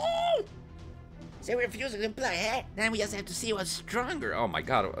piece of me? So we refuse to comply, huh? Now we just have to see what's stronger. Oh my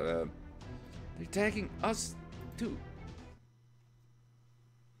god, they're attacking us too.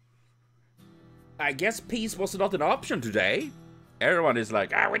 I guess peace was not an option today. Everyone is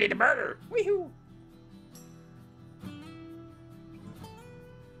like, We need to murder. Weehoo.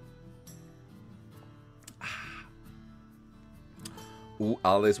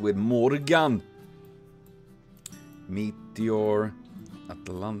 Alice with Morgan. Meteor.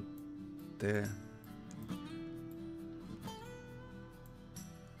 Atlante.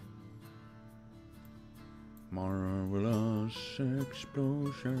 Marvelous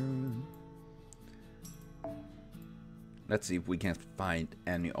explosion. Let's see if we can find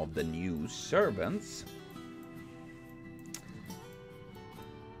any of the new servants.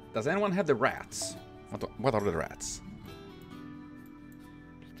 Does anyone have the rats? What are the rats?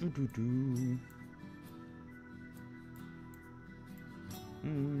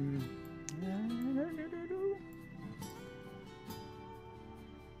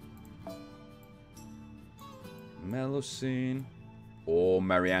 Melusine. Oh,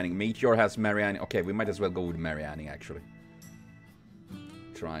 Marianne. Meteor has Marianne. Okay, we might as well go with Marianne, actually.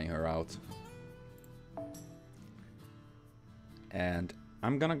 Trying her out. And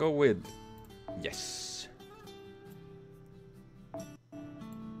I'm gonna go with... Yes.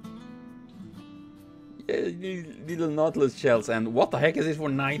 Yeah, little Nautilus shells. And what the heck is this for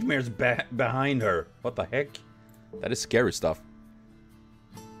nightmares behind her? What the heck? That is scary stuff.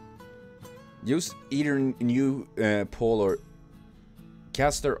 Use either new pole or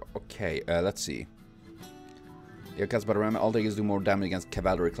caster. Okay, let's see. Yeah, cast by the ram. All takers do more damage against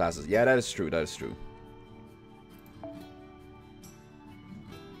cavalry classes. Yeah, that is true. That is true.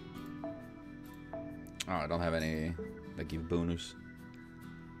 Oh, I don't have any that give bonus.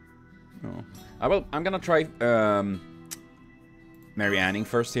 No. I'm gonna try Marianning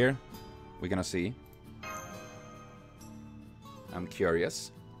first here. We're gonna see. I'm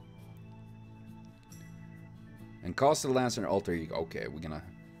curious. And cast the Lancer and alter ego. Okay, we're gonna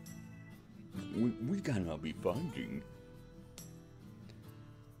be finding.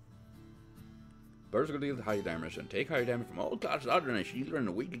 Birds will deal higher damage and take higher damage from all classes other than a shielder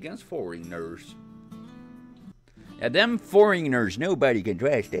and weak against foreigners. Yeah, them foreigners, nobody can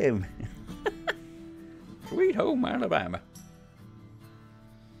trust them. Sweet home Alabama.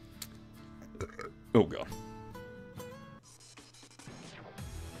 Oh god.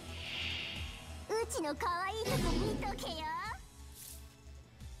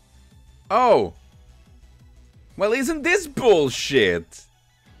 Oh! Well, isn't this bullshit?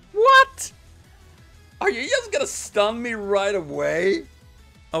 What? Are you just gonna stun me right away?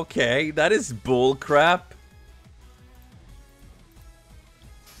 Okay, that is bull crap.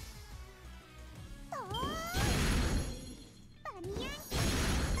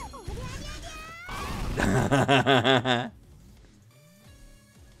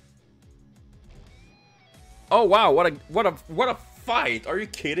 Oh wow, what a fight. Are you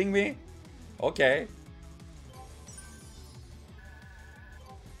kidding me? Okay.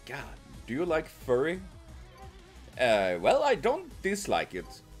 God, do you like furry? Well, I don't dislike it.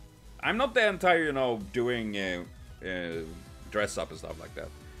 I'm not the entire, you know, doing dress up and stuff like that.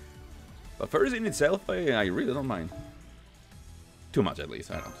 But furries in itself, I really don't mind. Too much, at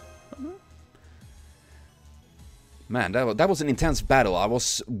least. I don't. Man, that was an intense battle. I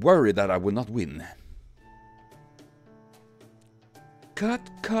was worried that I would not win. Cut.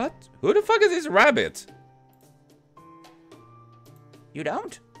 Who the fuck is this rabbit? You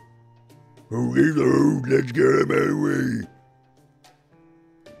don't? Reload, let's get him away.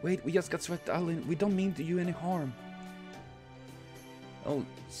 Wait, we just got swept out. We don't mean to do you any harm. Oh,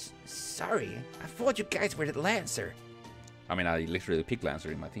 sorry. I thought you guys were the Lancer. I mean, I literally picked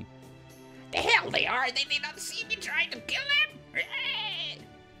Lancer in my team. The hell they are! They did not see me trying to kill him!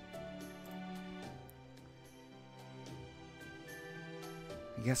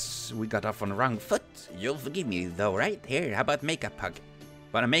 Yes, we got off on the wrong foot. You'll forgive me though, right? Here, how about makeup hug?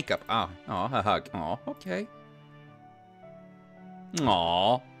 But a makeup. Oh, a hug. Oh, okay.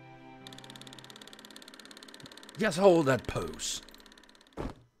 Aw. Just hold that pose.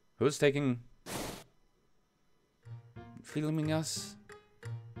 Who's filming us?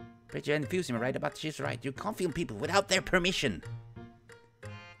 But you're infusing me right about she's right. You can't film people without their permission.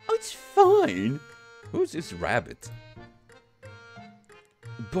 Oh, it's fine. Who's this rabbit?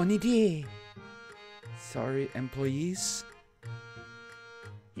 Bonne idée. Sorry, employees.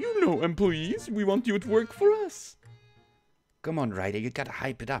 You know, employees, we want you to work for us. Come on, Ryder, you gotta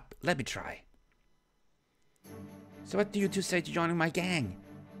hype it up. Let me try. So what do you two say to joining my gang?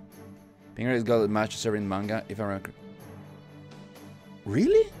 Pinger has got a match server in manga, if I remember.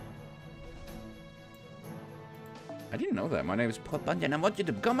 Really? I didn't know that. My name is Pop and I want you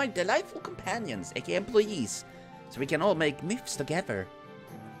to become my delightful companions, aka employees, so we can all make moves together.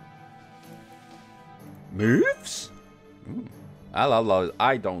 Moves? Ooh.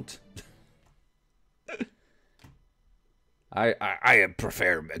 I don't. I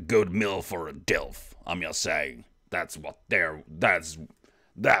prefer a good meal for a DILF. I'm just saying. That's what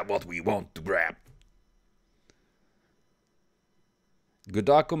we want to grab.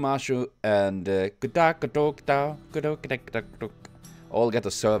 Gudaku Mashu and all get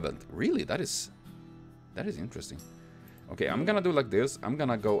a servant. Really? That is interesting. Okay, I'm gonna do like this. I'm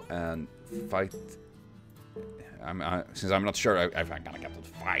gonna go and fight. Since I'm not sure if I'm gonna get to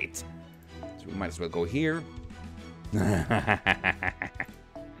fight, so we might as well go here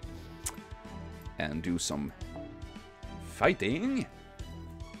and do some fighting.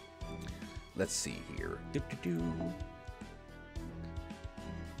 Let's see here.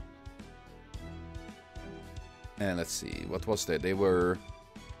 And let's see, what was that? They were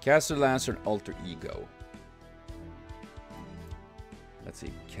Caster, Lancer, and Alter Ego. Let's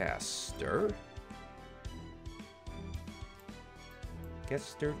see, Caster.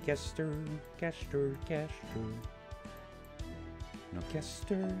 Caster. No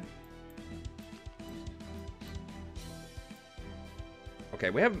Kester. Okay,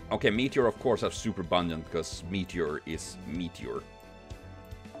 we have... Okay, Meteor, of course, have super abundant, because Meteor is Meteor.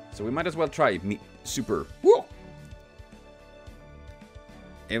 So we might as well try Super. Whoa!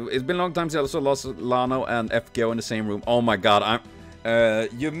 It's been a long time since I also lost Lano and FGO in the same room. Oh my god,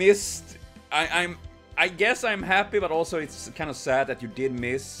 you missed... I guess I'm happy, but also it's kind of sad that you did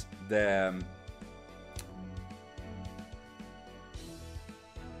miss the...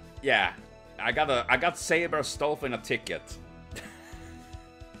 Yeah, I got Saber Stolfin a ticket.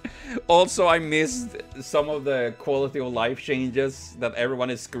 Also, I missed some of the quality of life changes that everyone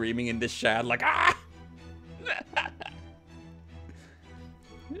is screaming in the chat, like, ah!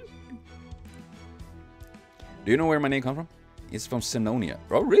 Do you know where my name comes from? It's from Senonia.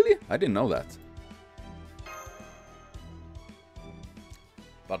 Oh, really? I didn't know that.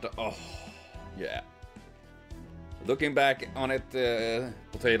 But, oh, yeah. Looking back on it,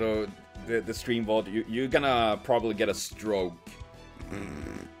 Potato, the stream VoD, you're gonna probably get a stroke.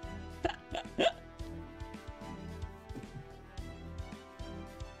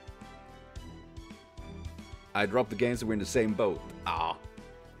 I dropped the game so we're in the same boat. Ah.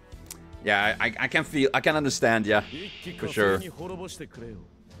 Yeah, I can feel, I can understand, yeah, for sure.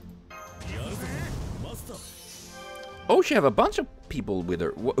 Oh, she have a bunch of people with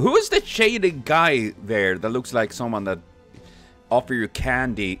her. Who is the shady guy there that looks like someone that offer you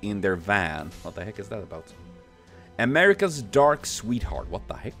candy in their van? What the heck is that about? America's Dark Sweetheart. What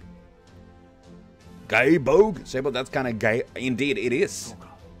the heck? Gay bogue? Sable, that's kind of gay. Indeed, it is.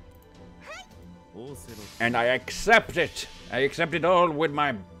 And I accept it. I accept it all with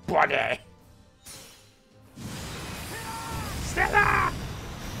my body. Stella!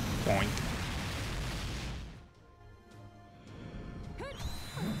 Point.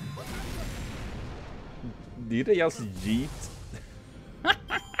 Did I just yeet?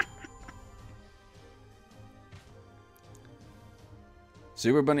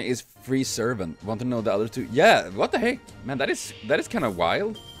 Super Bunny is free servant. Want to know the other two? Yeah, what the heck? Man, that is kind of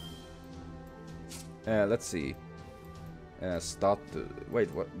wild. Let's see. Start. Wait,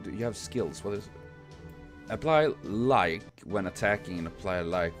 what? Do you have skills? What is? Apply like when attacking and apply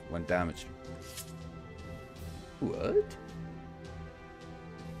like when damaged. What?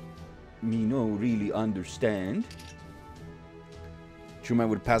 Me no really understand. True man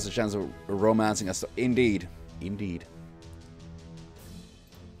would pass the chance of romancing us. Indeed, indeed.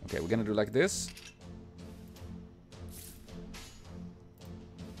 Okay, we're gonna do like this.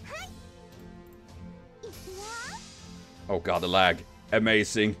 Oh god, the lag.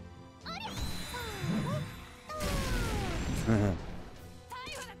 Amazing.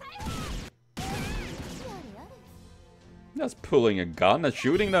 Just pulling a gun and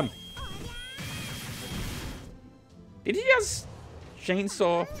shooting them. Did he just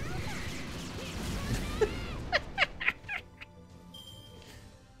chainsaw?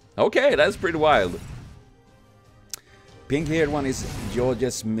 Okay, that's pretty wild. Pink haired one is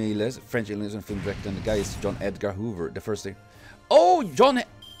Georges Méliès, French illusion film director, and the guy is John Edgar Hoover, the first thing. Oh, John!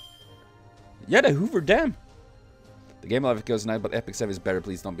 Yeah, the Hoover Dam! The game life goes nice, but Epic 7 is better,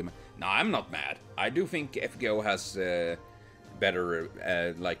 please don't be mad. No, I'm not mad. I do think FGO has better,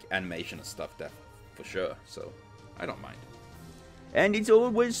 like, animation and stuff, there, for sure, so I don't mind. And it's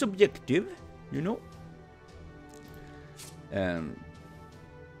always subjective, you know?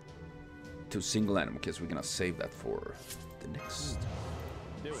 To single animal kills, we're gonna save that for the next.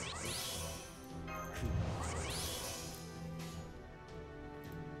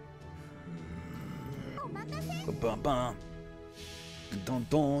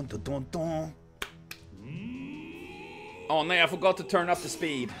 Oh no, I forgot to turn up the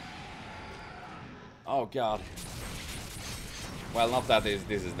speed. Oh god. Well, not that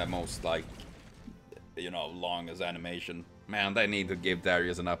this is the most, like, you know, longest animation. Man, they need to give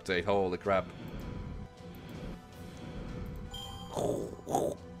Darius an update. Holy crap.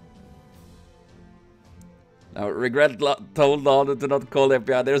 Now, regret told Lano to not call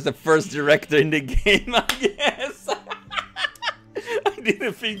FBI. There's the first director in the game, I guess. I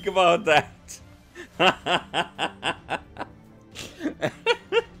didn't think about that.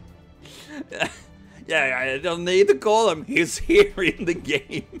 Yeah, I don't need to call him. He's here in the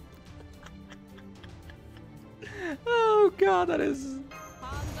game. Oh god, that is...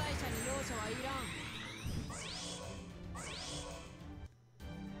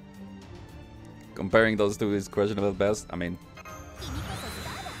 Comparing those two is questionable at best. I mean...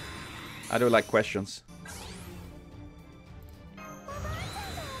 I do like questions.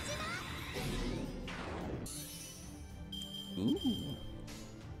 Ooh.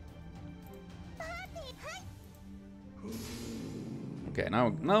 Okay,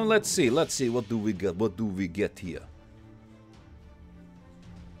 now let's see what do we get here.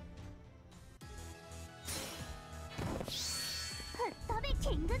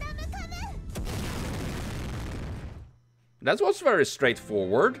 That was very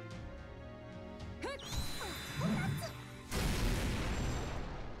straightforward.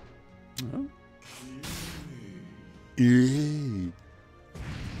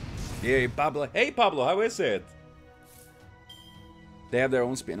 Yeah, Pablo. Hey, Pablo, how is it? They have their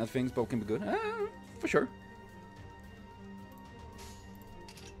own spin at things, but can be good. For sure.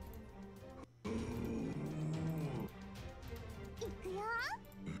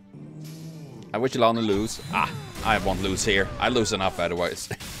 I wish Lana lose. I won't lose here. I lose enough otherwise.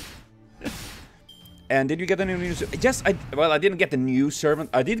 And did you get any new? Yes, well, I didn't get the new servant.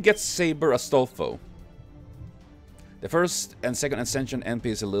 I did get Saber Astolfo. The first and second Ascension NP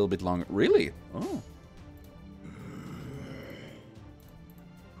is a little bit longer. Really? Oh.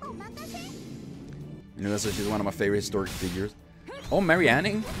 You know, she's one of my favorite historic figures. Oh, Mary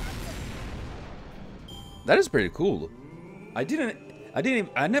Anning. That is pretty cool.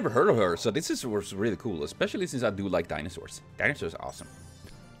 I never heard of her, so this was really cool, especially since I do like dinosaurs. Dinosaurs are awesome.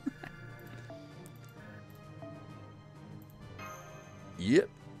 Yep.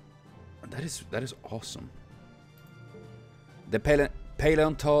 That is awesome. The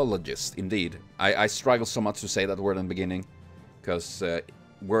paleontologist, indeed. I struggle so much to say that word in the beginning, because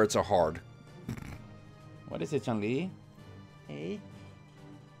words are hard. What is it, Chun-Li? Hey?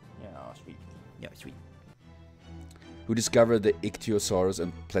 Yeah, sweet. Yeah, sweet. Who discovered the Ichthyosaurus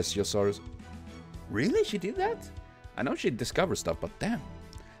and Plesiosaurus? Really? She did that? I know she discovered stuff, but damn.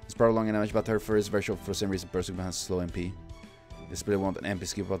 It's probably long enough, but her first version for some reason person has slow MP. This really want an MP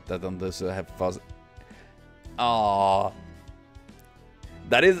skill, but that on this have fuzz. Aww.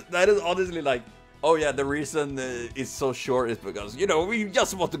 That is honestly like, oh yeah, the reason it's so short is because, you know, we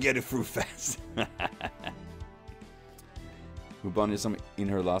just want to get it through fast. Rubani is in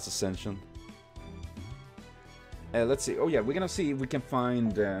her last ascension. Let's see. Oh yeah, we're gonna see if we can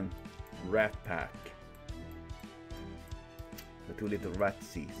find Rat Pack. The two little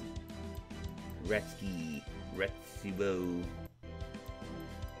ratsies. Ratsky. Ratsivo.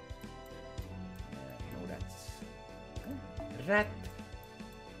 No, that's... Rat.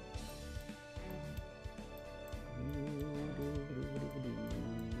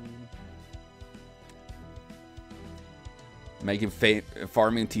 Making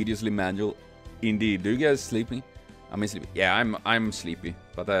farming tediously manual. Indeed. Do you guys sleeping? I mean, sleepy. Yeah, I'm sleepy,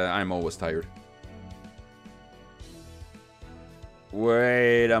 but I'm always tired.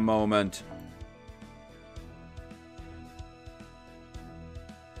 Wait a moment.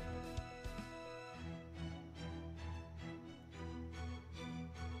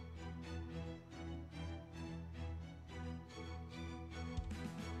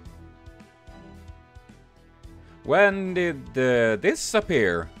 When did this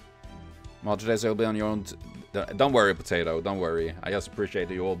appear? Well, today's will be on your own. Don't worry, Potato. Don't worry. I just appreciate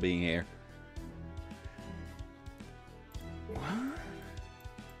you all being here. What?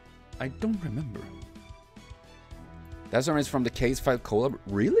 I don't remember. That's is from the case file collab.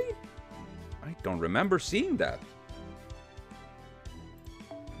 Really? I don't remember seeing that.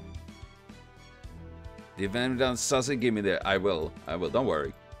 The event done Sussy, give me the. I will. Don't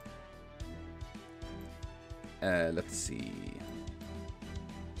worry. Let's see.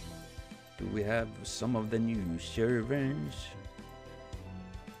 Do we have some of the new servants?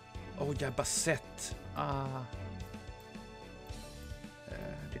 Oh yeah, Bassett. Ah.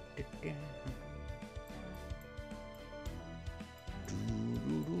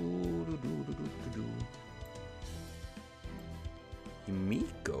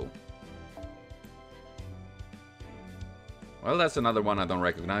 Yumiko. Well, that's another one I don't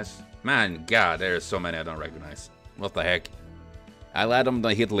recognize. Man, God, there's so many I don't recognize. What the heck? I'll add them to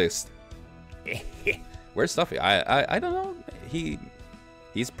the hit list. Where's Stuffy? I don't know.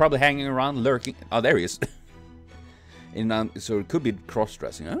 He's probably hanging around, lurking. Oh, there he is. So it could be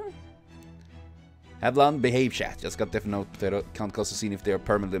cross-dressing, huh? Have land, behave, chat. Just got definite note, Potato. Can't cause a scene if they are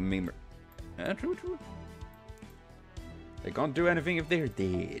permanently member. True. They can't do anything if they're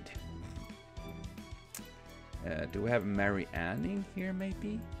dead. Do we have Mary Anning here,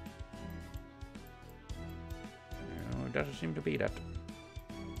 maybe? No, it doesn't seem to be that.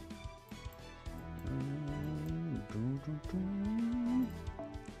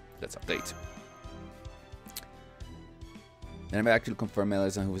 Let's update. Then I actually confirm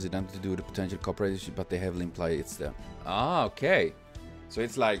Melissa who was attempting to do the potential cooperation, but they heavily imply it's them. Ah, okay. So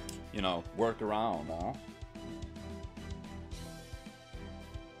it's like, you know, work around, huh?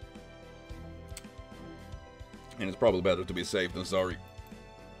 And it's probably better to be safe than sorry.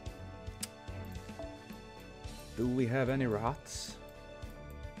 Do we have any rats?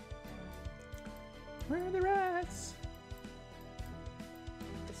 Where are the rats?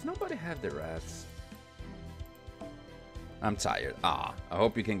 Does nobody have the rats? I'm tired. I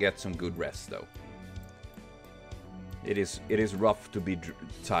hope you can get some good rest though. It is rough to be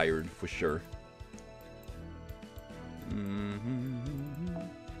tired for sure.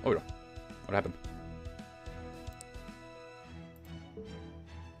 Oh no. What happened?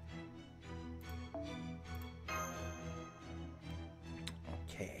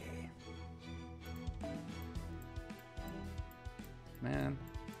 Okay. Man,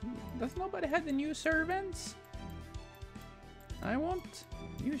 does nobody have the new servants? I want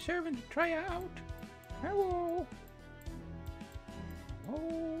new servant to try out. Hello.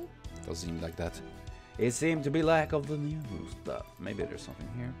 Oh, doesn't seem like that. It seemed to be lack of the new stuff. Maybe there's something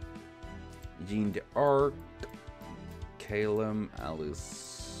here. Jean the Arc, Calum,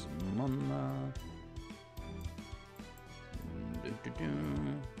 Alice, Mona,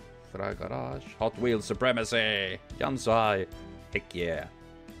 Fragarage, Hot Wheels Supremacy, Jansai, heck yeah.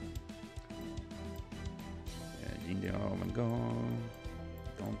 Jean the Arc, I'm gone.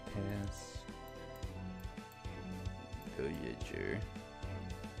 Don't pass. Voyager.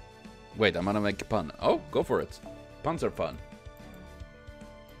 Wait, I'm gonna make a pun. Oh, go for it. Puns are fun.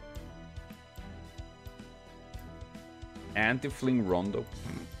 Anti-fling Rondo.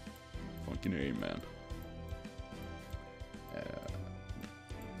 Fucking A, man.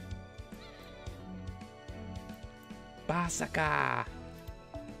 Basaka.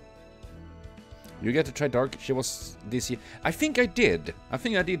 You get to try Dark. She was this year. I think I did. I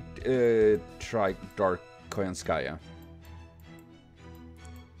think I did try Dark Koyanskaya.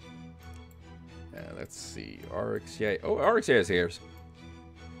 Let's see. RXA. Oh, RXA is here.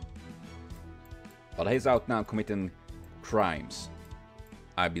 But he's out now committing crimes.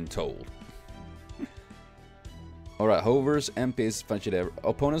 I've been told. Alright, hovers, MPs, function.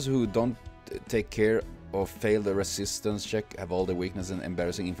 Opponents who don't take care or fail the resistance check have all the weakness and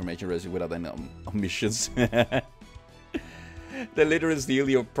embarrassing information residue without any omissions. They literally steal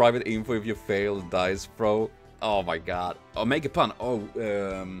your private info if you fail dice throw. Oh my god. Oh, make a pun. Oh,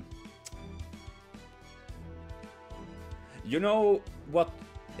 you know what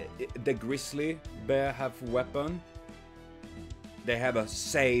the grizzly bear have weapon? They have a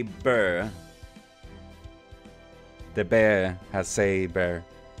saber. The bear has saber.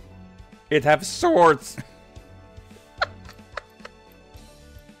 It have swords.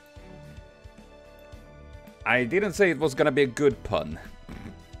 I didn't say it was gonna be a good pun.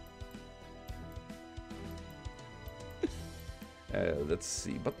 Let's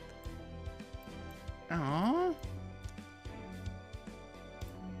see, but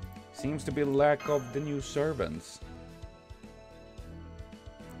seems to be lack of the new servants.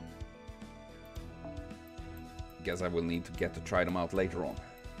 Guess I will need to get to try them out later on.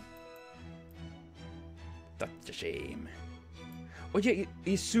 That's a shame. Oh yeah,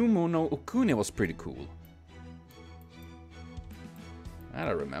 Izumo no Okune was pretty cool. That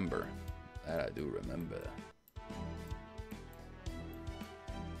I remember. That I do remember.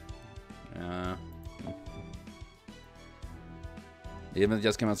 The event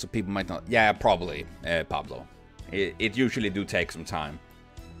just came out so people might not... Yeah, probably, Pablo. It usually do take some time.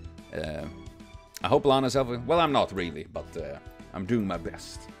 I hope Lana's helping. Well, I'm not really, but I'm doing my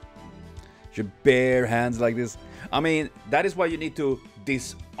best. Your bare hands like this. I mean, that is why you need to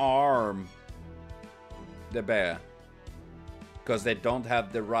disarm the bear. Because they don't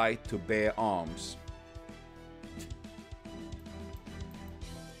have the right to bear arms.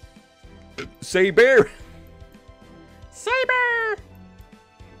 Saber! Saber!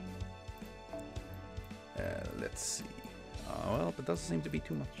 Let's see. Well, but doesn't seem to be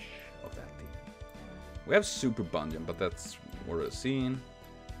too much of that thing. We have Super Bunyan, but that's already seen.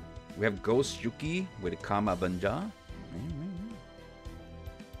 We have Ghost Yuki with Kama Banja.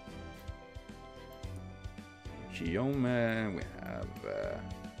 Shiome, we have...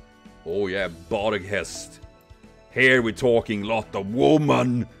 oh yeah, Barghest. Here we're talking lot of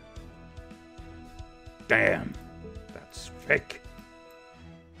woman. Damn, that's thick.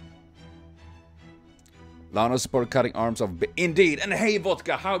 Lana support cutting arms of... Indeed, and hey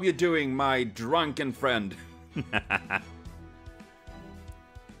Vodka, how are you doing, my drunken friend?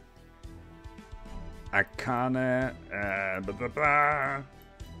 Akane,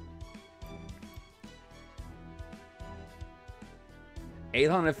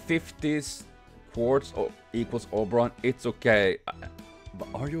 850 quartz equals Oberon. It's okay. But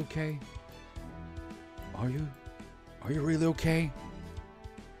are you okay? Are you really okay?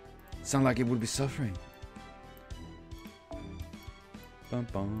 Sound like it would be suffering. Bum,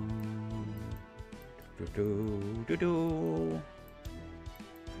 bum. Do, do, do, do.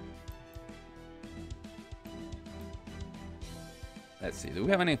 Let's see. Do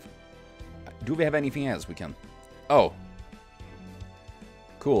we have anything else we can? Oh,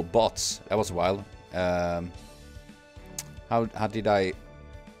 cool, bots. That was wild. How did I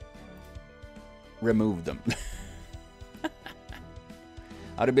remove them?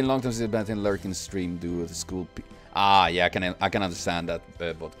 Had it been long time since I've been in lurking stream due to the school? Yeah, I can understand that,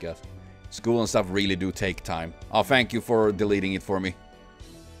 podcast. School and stuff really do take time. Oh, thank you for deleting it for me.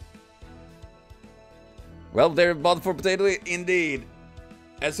 Well, they're bought for potato, indeed.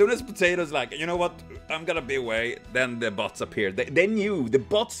 As soon as potatoes like, you know what, I'm gonna be away, then the bots appeared. They knew, the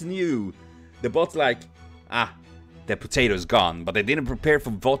bots knew. The bots like, the potato's gone, but they didn't prepare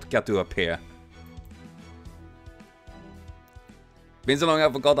for vodka to appear. Been so long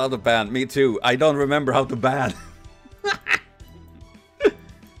I forgot how to ban. Me too. I don't remember how to ban.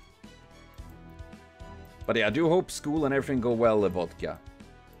 But yeah, I do hope school and everything go well, vodka.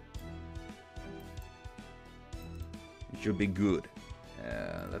 It should be good.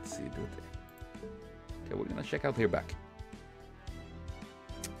 Let's see. Okay, we're gonna check out here back.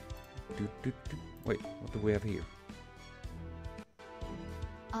 Wait, what do we have here?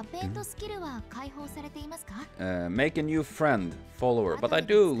 Make a new friend, follower, but I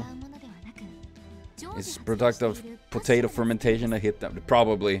do. It's product of potato fermentation. I hit them.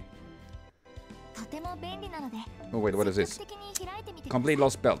 Probably. Oh wait, what is this? Complete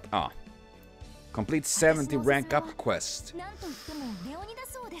lost belt. Complete 70 rank up quest.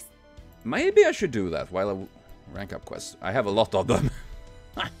 Maybe I should do that while I rank up quests. I have a lot of them.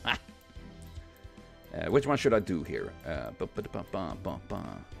 Which one should I do here?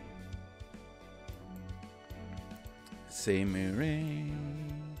 Samire.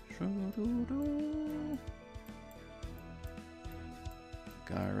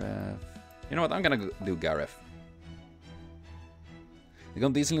 Gareth. You know what? I'm gonna do Gareth. They're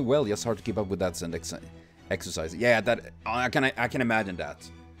going decently well, just hard to keep up with that and exercise. Yeah, that I can imagine that.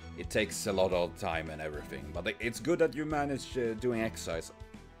 It takes a lot of time and everything, but it's good that you manage doing exercise.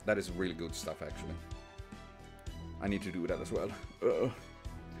 That is really good stuff, actually. I need to do that as well.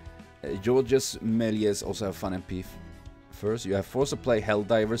 Georges Méliès also have fun MP. First, you have forced to play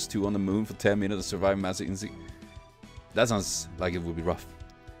Helldivers 2 on the moon for 10 minutes to survive massive insect. That sounds like it would be rough.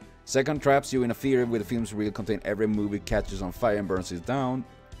 Second, traps you in a theater with the film's reel contain every movie catches on fire and burns it down.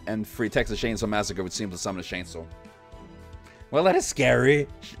 And free Texas Chainsaw Massacre with simple summon a chainsaw. Well, that is scary.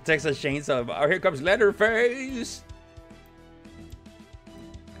 Texas Chainsaw. Oh, here comes Leatherface.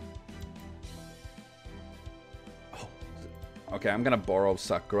 Oh. Okay, I'm gonna borrow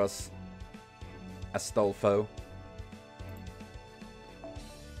Sakura's Astolfo.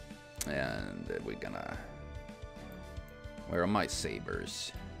 And we're gonna... Where are my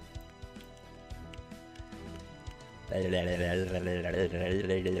sabers? Oh,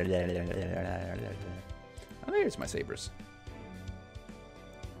 there's my sabers.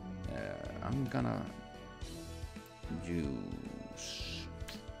 I'm gonna use...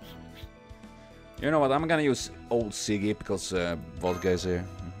 You know what? I'm gonna use old Siggy because Vodka is here.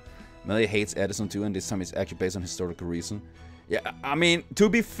 Melee hates Edison too, and this time it's actually based on historical reason. Yeah, I mean, to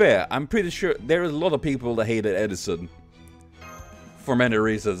be fair, I'm pretty sure there are a lot of people that hated Edison for many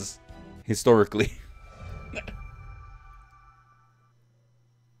reasons, historically.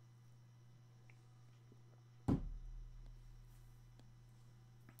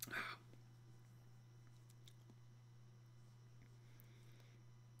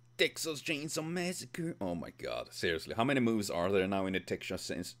 Texas Chainsaw Massacre. Oh my god, seriously. How many moves are there now in the Texas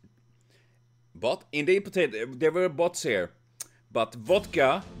Chainsaw? But in the potato, there were bots here. But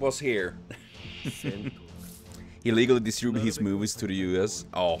Vodka was here. He legally distributed his movies to the US.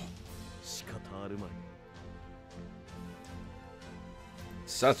 Oh.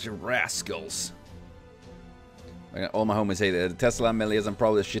 Such rascals. All my homies say that Tesla, Melias, and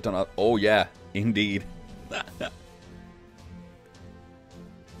probably shit on. Oh yeah, indeed.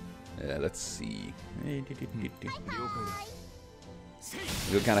 Yeah, let's see.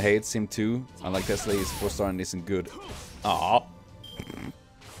 Good kind of hates him too. Unlike Tesla, he's 4-star and isn't good. Aww.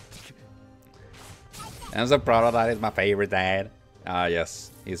 I'm so proud of that. He's my favorite dad. Ah,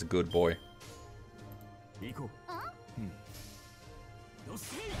 yes. He's a good boy.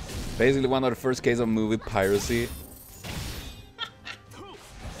 Basically one of the first cases of movie piracy.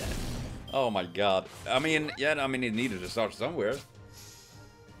 Oh my god. I mean, yeah, I mean, it needed to start somewhere.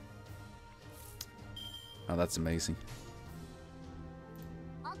 Oh, that's amazing.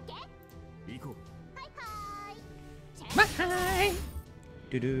 Bye.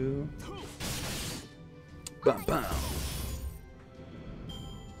 Doo doo. Bum bum.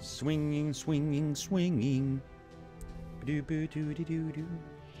 Swinging, swinging, swinging. Do-do-do-do-do-do.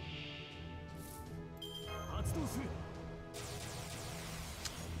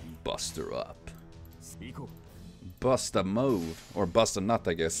 Bust her up. Bust a move. Or bust a nut,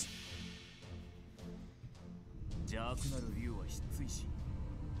 I guess.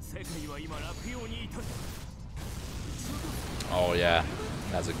 Oh yeah,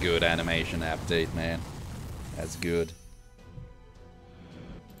 that's a good animation update, man. That's good.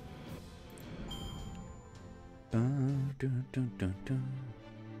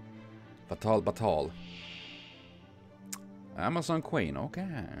 Batal. Amazon Queen,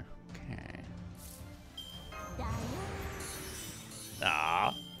 okay. Okay.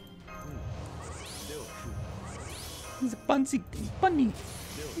 Ah. He's a bunny.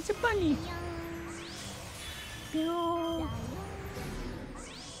 He's a bunny.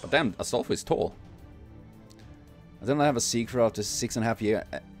 But damn, Astolfo is tall. And then I have a secret after 6.5 years.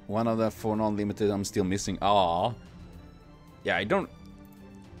 One of the 4 non-limited I'm still missing. Ah. Yeah, I don't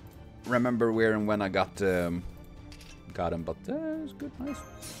remember where and when I got him, but it's good, nice.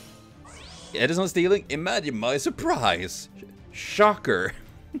 Edison stealing? Imagine my surprise! Shocker!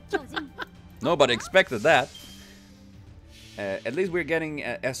 Nobody expected that. At least we're getting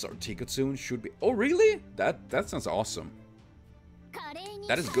SR ticket soon. Should be. Oh, really? That sounds awesome.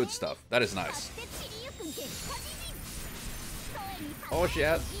 That is good stuff. That is nice. Oh, she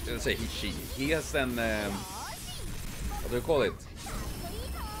has. Let's say he has then. What do you call it?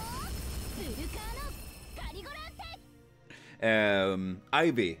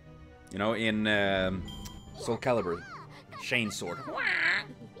 Ivy. You know, in Soul Calibur. Shane Sword.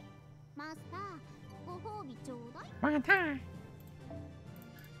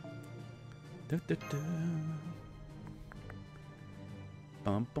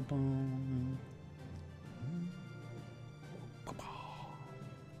 Bum, bum, bum.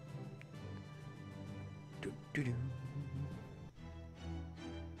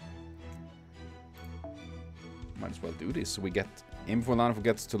 Might as well do this so we get aim before Lana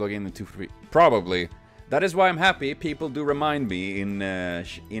forgets to log in 2-3. Probably. That is why I'm happy people do remind me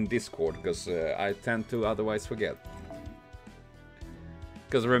in Discord, because I tend to otherwise forget.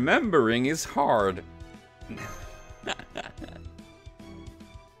 Because remembering is hard.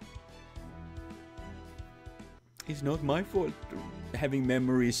 It's not my fault. Having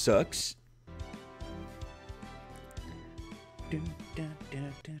memory sucks.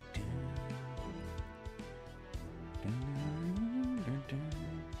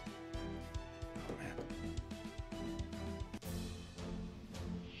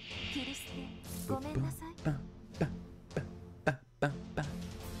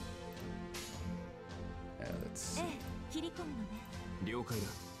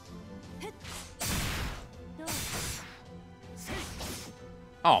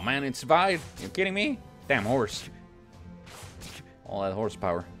 Oh man, it survived. You kidding me? Damn horse. All that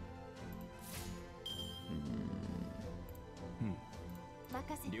horsepower.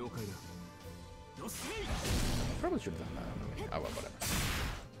 Probably should have done that. Oh, well,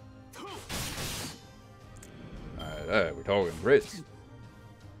 whatever. We're talking Brits.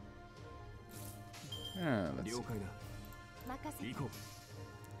 Let's see.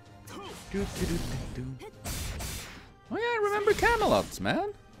 Oh yeah, I remember Camelot,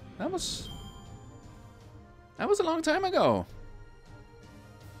 man. That was a long time ago.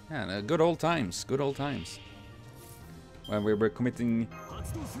 Yeah, good old times. Good old times. When we were committing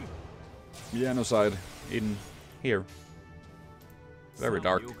genocide in here. Very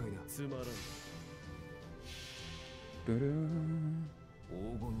dark.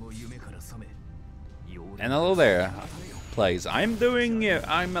 And hello there, plays. I'm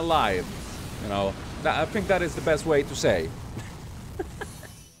alive. You know, I think that is the best way to say.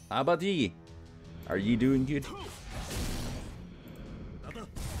 How about ye? Are ye doing good?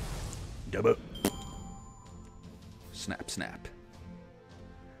 Double. Snap, snap.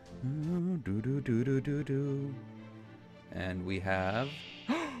 And we have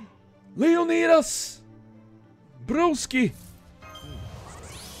Leonidas! Broski!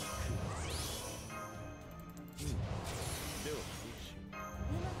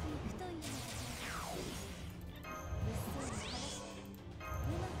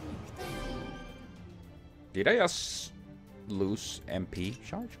 Did I just lose MP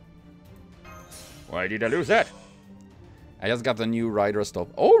charge? Why did I lose that? I just got the new rider Astolfo.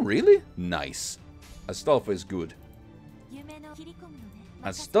 Oh, really? Nice. Astolfo is good.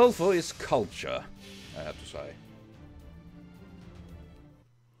 Astolfo is culture, I have to say.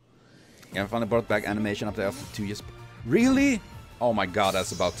 Yeah, I finally brought back animation up there after 2 years. Really? Oh my god,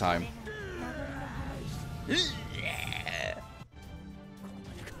 that's about time.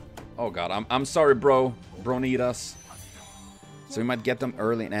 Oh god, I'm sorry, bro. Bronitas. So we might get them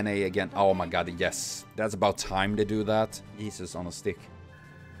early in NA again. Oh my god, yes. That's about time to do that. Jesus on a stick.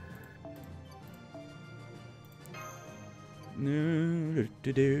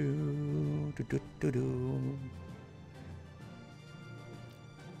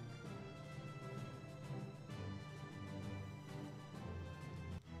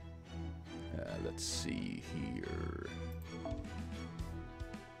 Let's see here.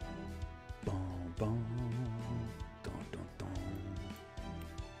 Boom, boom. Dun, dun, dun.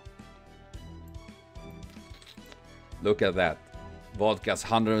 Look at that. Vodka's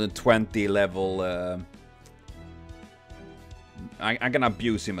 120 level. I'm gonna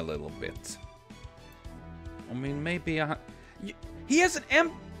abuse him a little bit. I mean, maybe he has an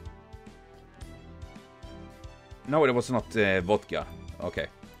M. No, it was not vodka. Okay.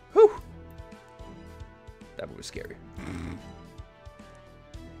 Whew. That would be scary.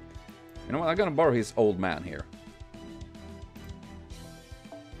 You know what? I'm gonna borrow his old man here.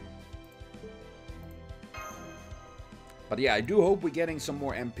 But yeah, I do hope we're getting some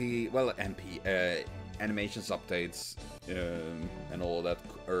more animations updates and all of that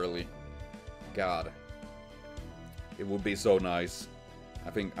early. God, it would be so nice. I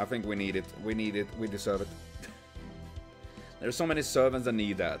think we need it. We need it. We deserve it. There's so many servants that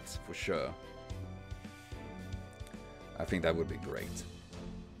need that for sure. I think that would be great.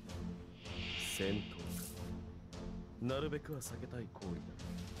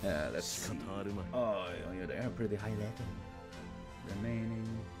 Let's see. Oh, yeah, they are pretty high level. Remaining.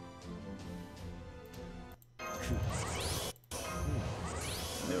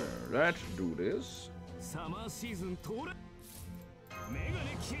 Let's do this.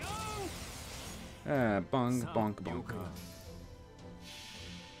 Bonk, bonk, bonk.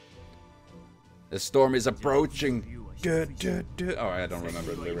 The storm is approaching. Oh, I don't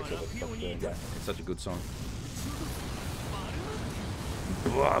remember the lyrics of it, but yeah, it's such a good song.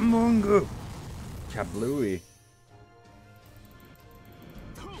 Blamungu! Kablooey.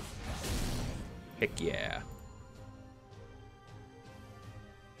 Heck yeah.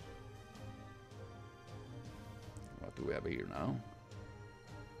 What do we have here now?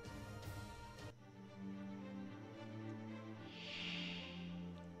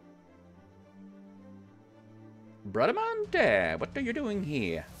 Bradamante, what are you doing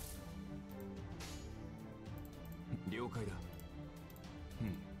here?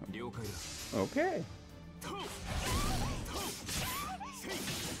 Okay.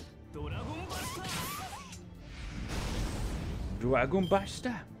 Dragon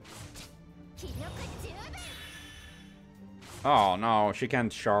Buster. Oh no, she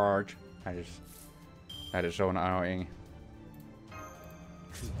can't charge. That is so annoying.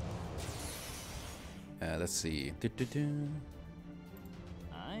 Let's see.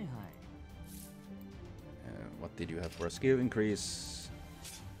 What did you have for a skill increase?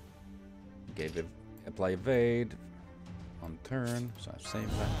 Gave it apply evade on turn, so I've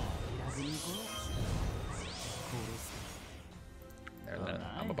saved that. There,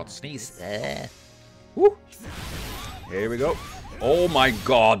 I'm about to sneeze. Woo! Here we go. Oh my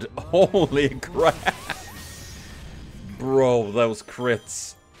god! Holy crap! Bro, those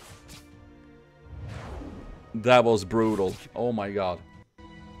crits. That was brutal. Oh my god.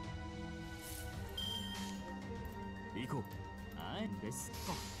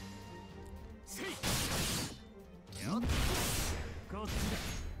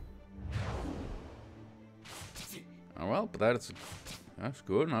 Oh well, but that's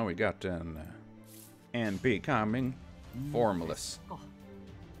good. Now we got an NP coming. Formless.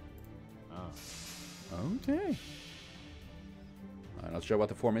 Okay. I'm not sure what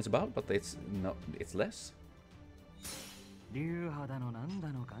the form is about, but it's less.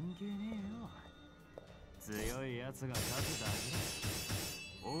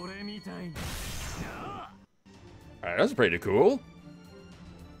 That's pretty cool.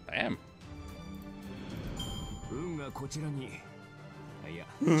 Damn.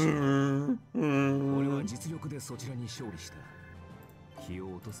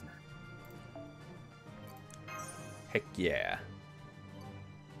 Heck yeah.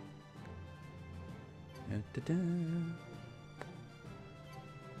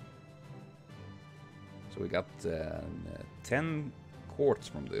 So we got 10 quartz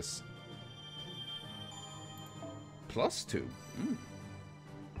from this. +2.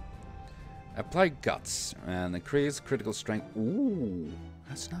 Apply guts and increase critical strength. Ooh,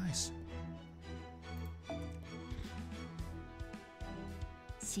 that's nice.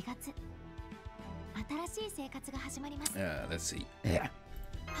 4月、新しい生活が始まります。Let's see. Yeah.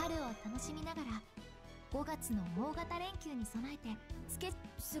 春を楽しみながら5月の大型連休に備えて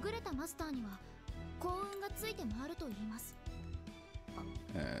優れたマスターには幸運がついて回ると言います。い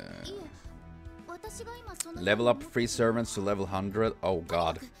え、私が今その Level up 3 servants to level 100. Oh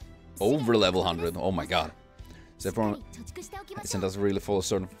god. Over level 100. Oh my god. So everyone isn't doesn't really follow a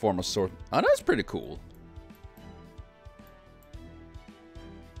certain form of sword. Oh, that's pretty cool.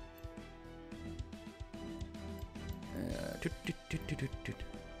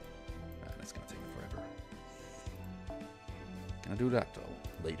 That's gonna take forever. Can I do that though?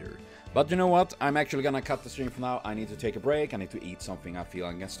 Later. But you know what? I'm actually gonna cut the stream for now. I need to take a break. I need to eat something. I feel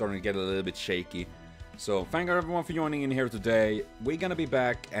I'm starting to get a little bit shaky. So thank you everyone for joining in here today. We're gonna be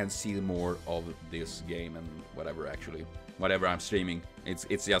back and see more of this game and whatever actually. Whatever I'm streaming.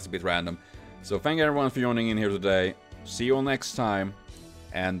 It's just a bit random. So thank you everyone for joining in here today. See you all next time.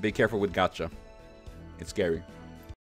 And be careful with Gacha. It's scary.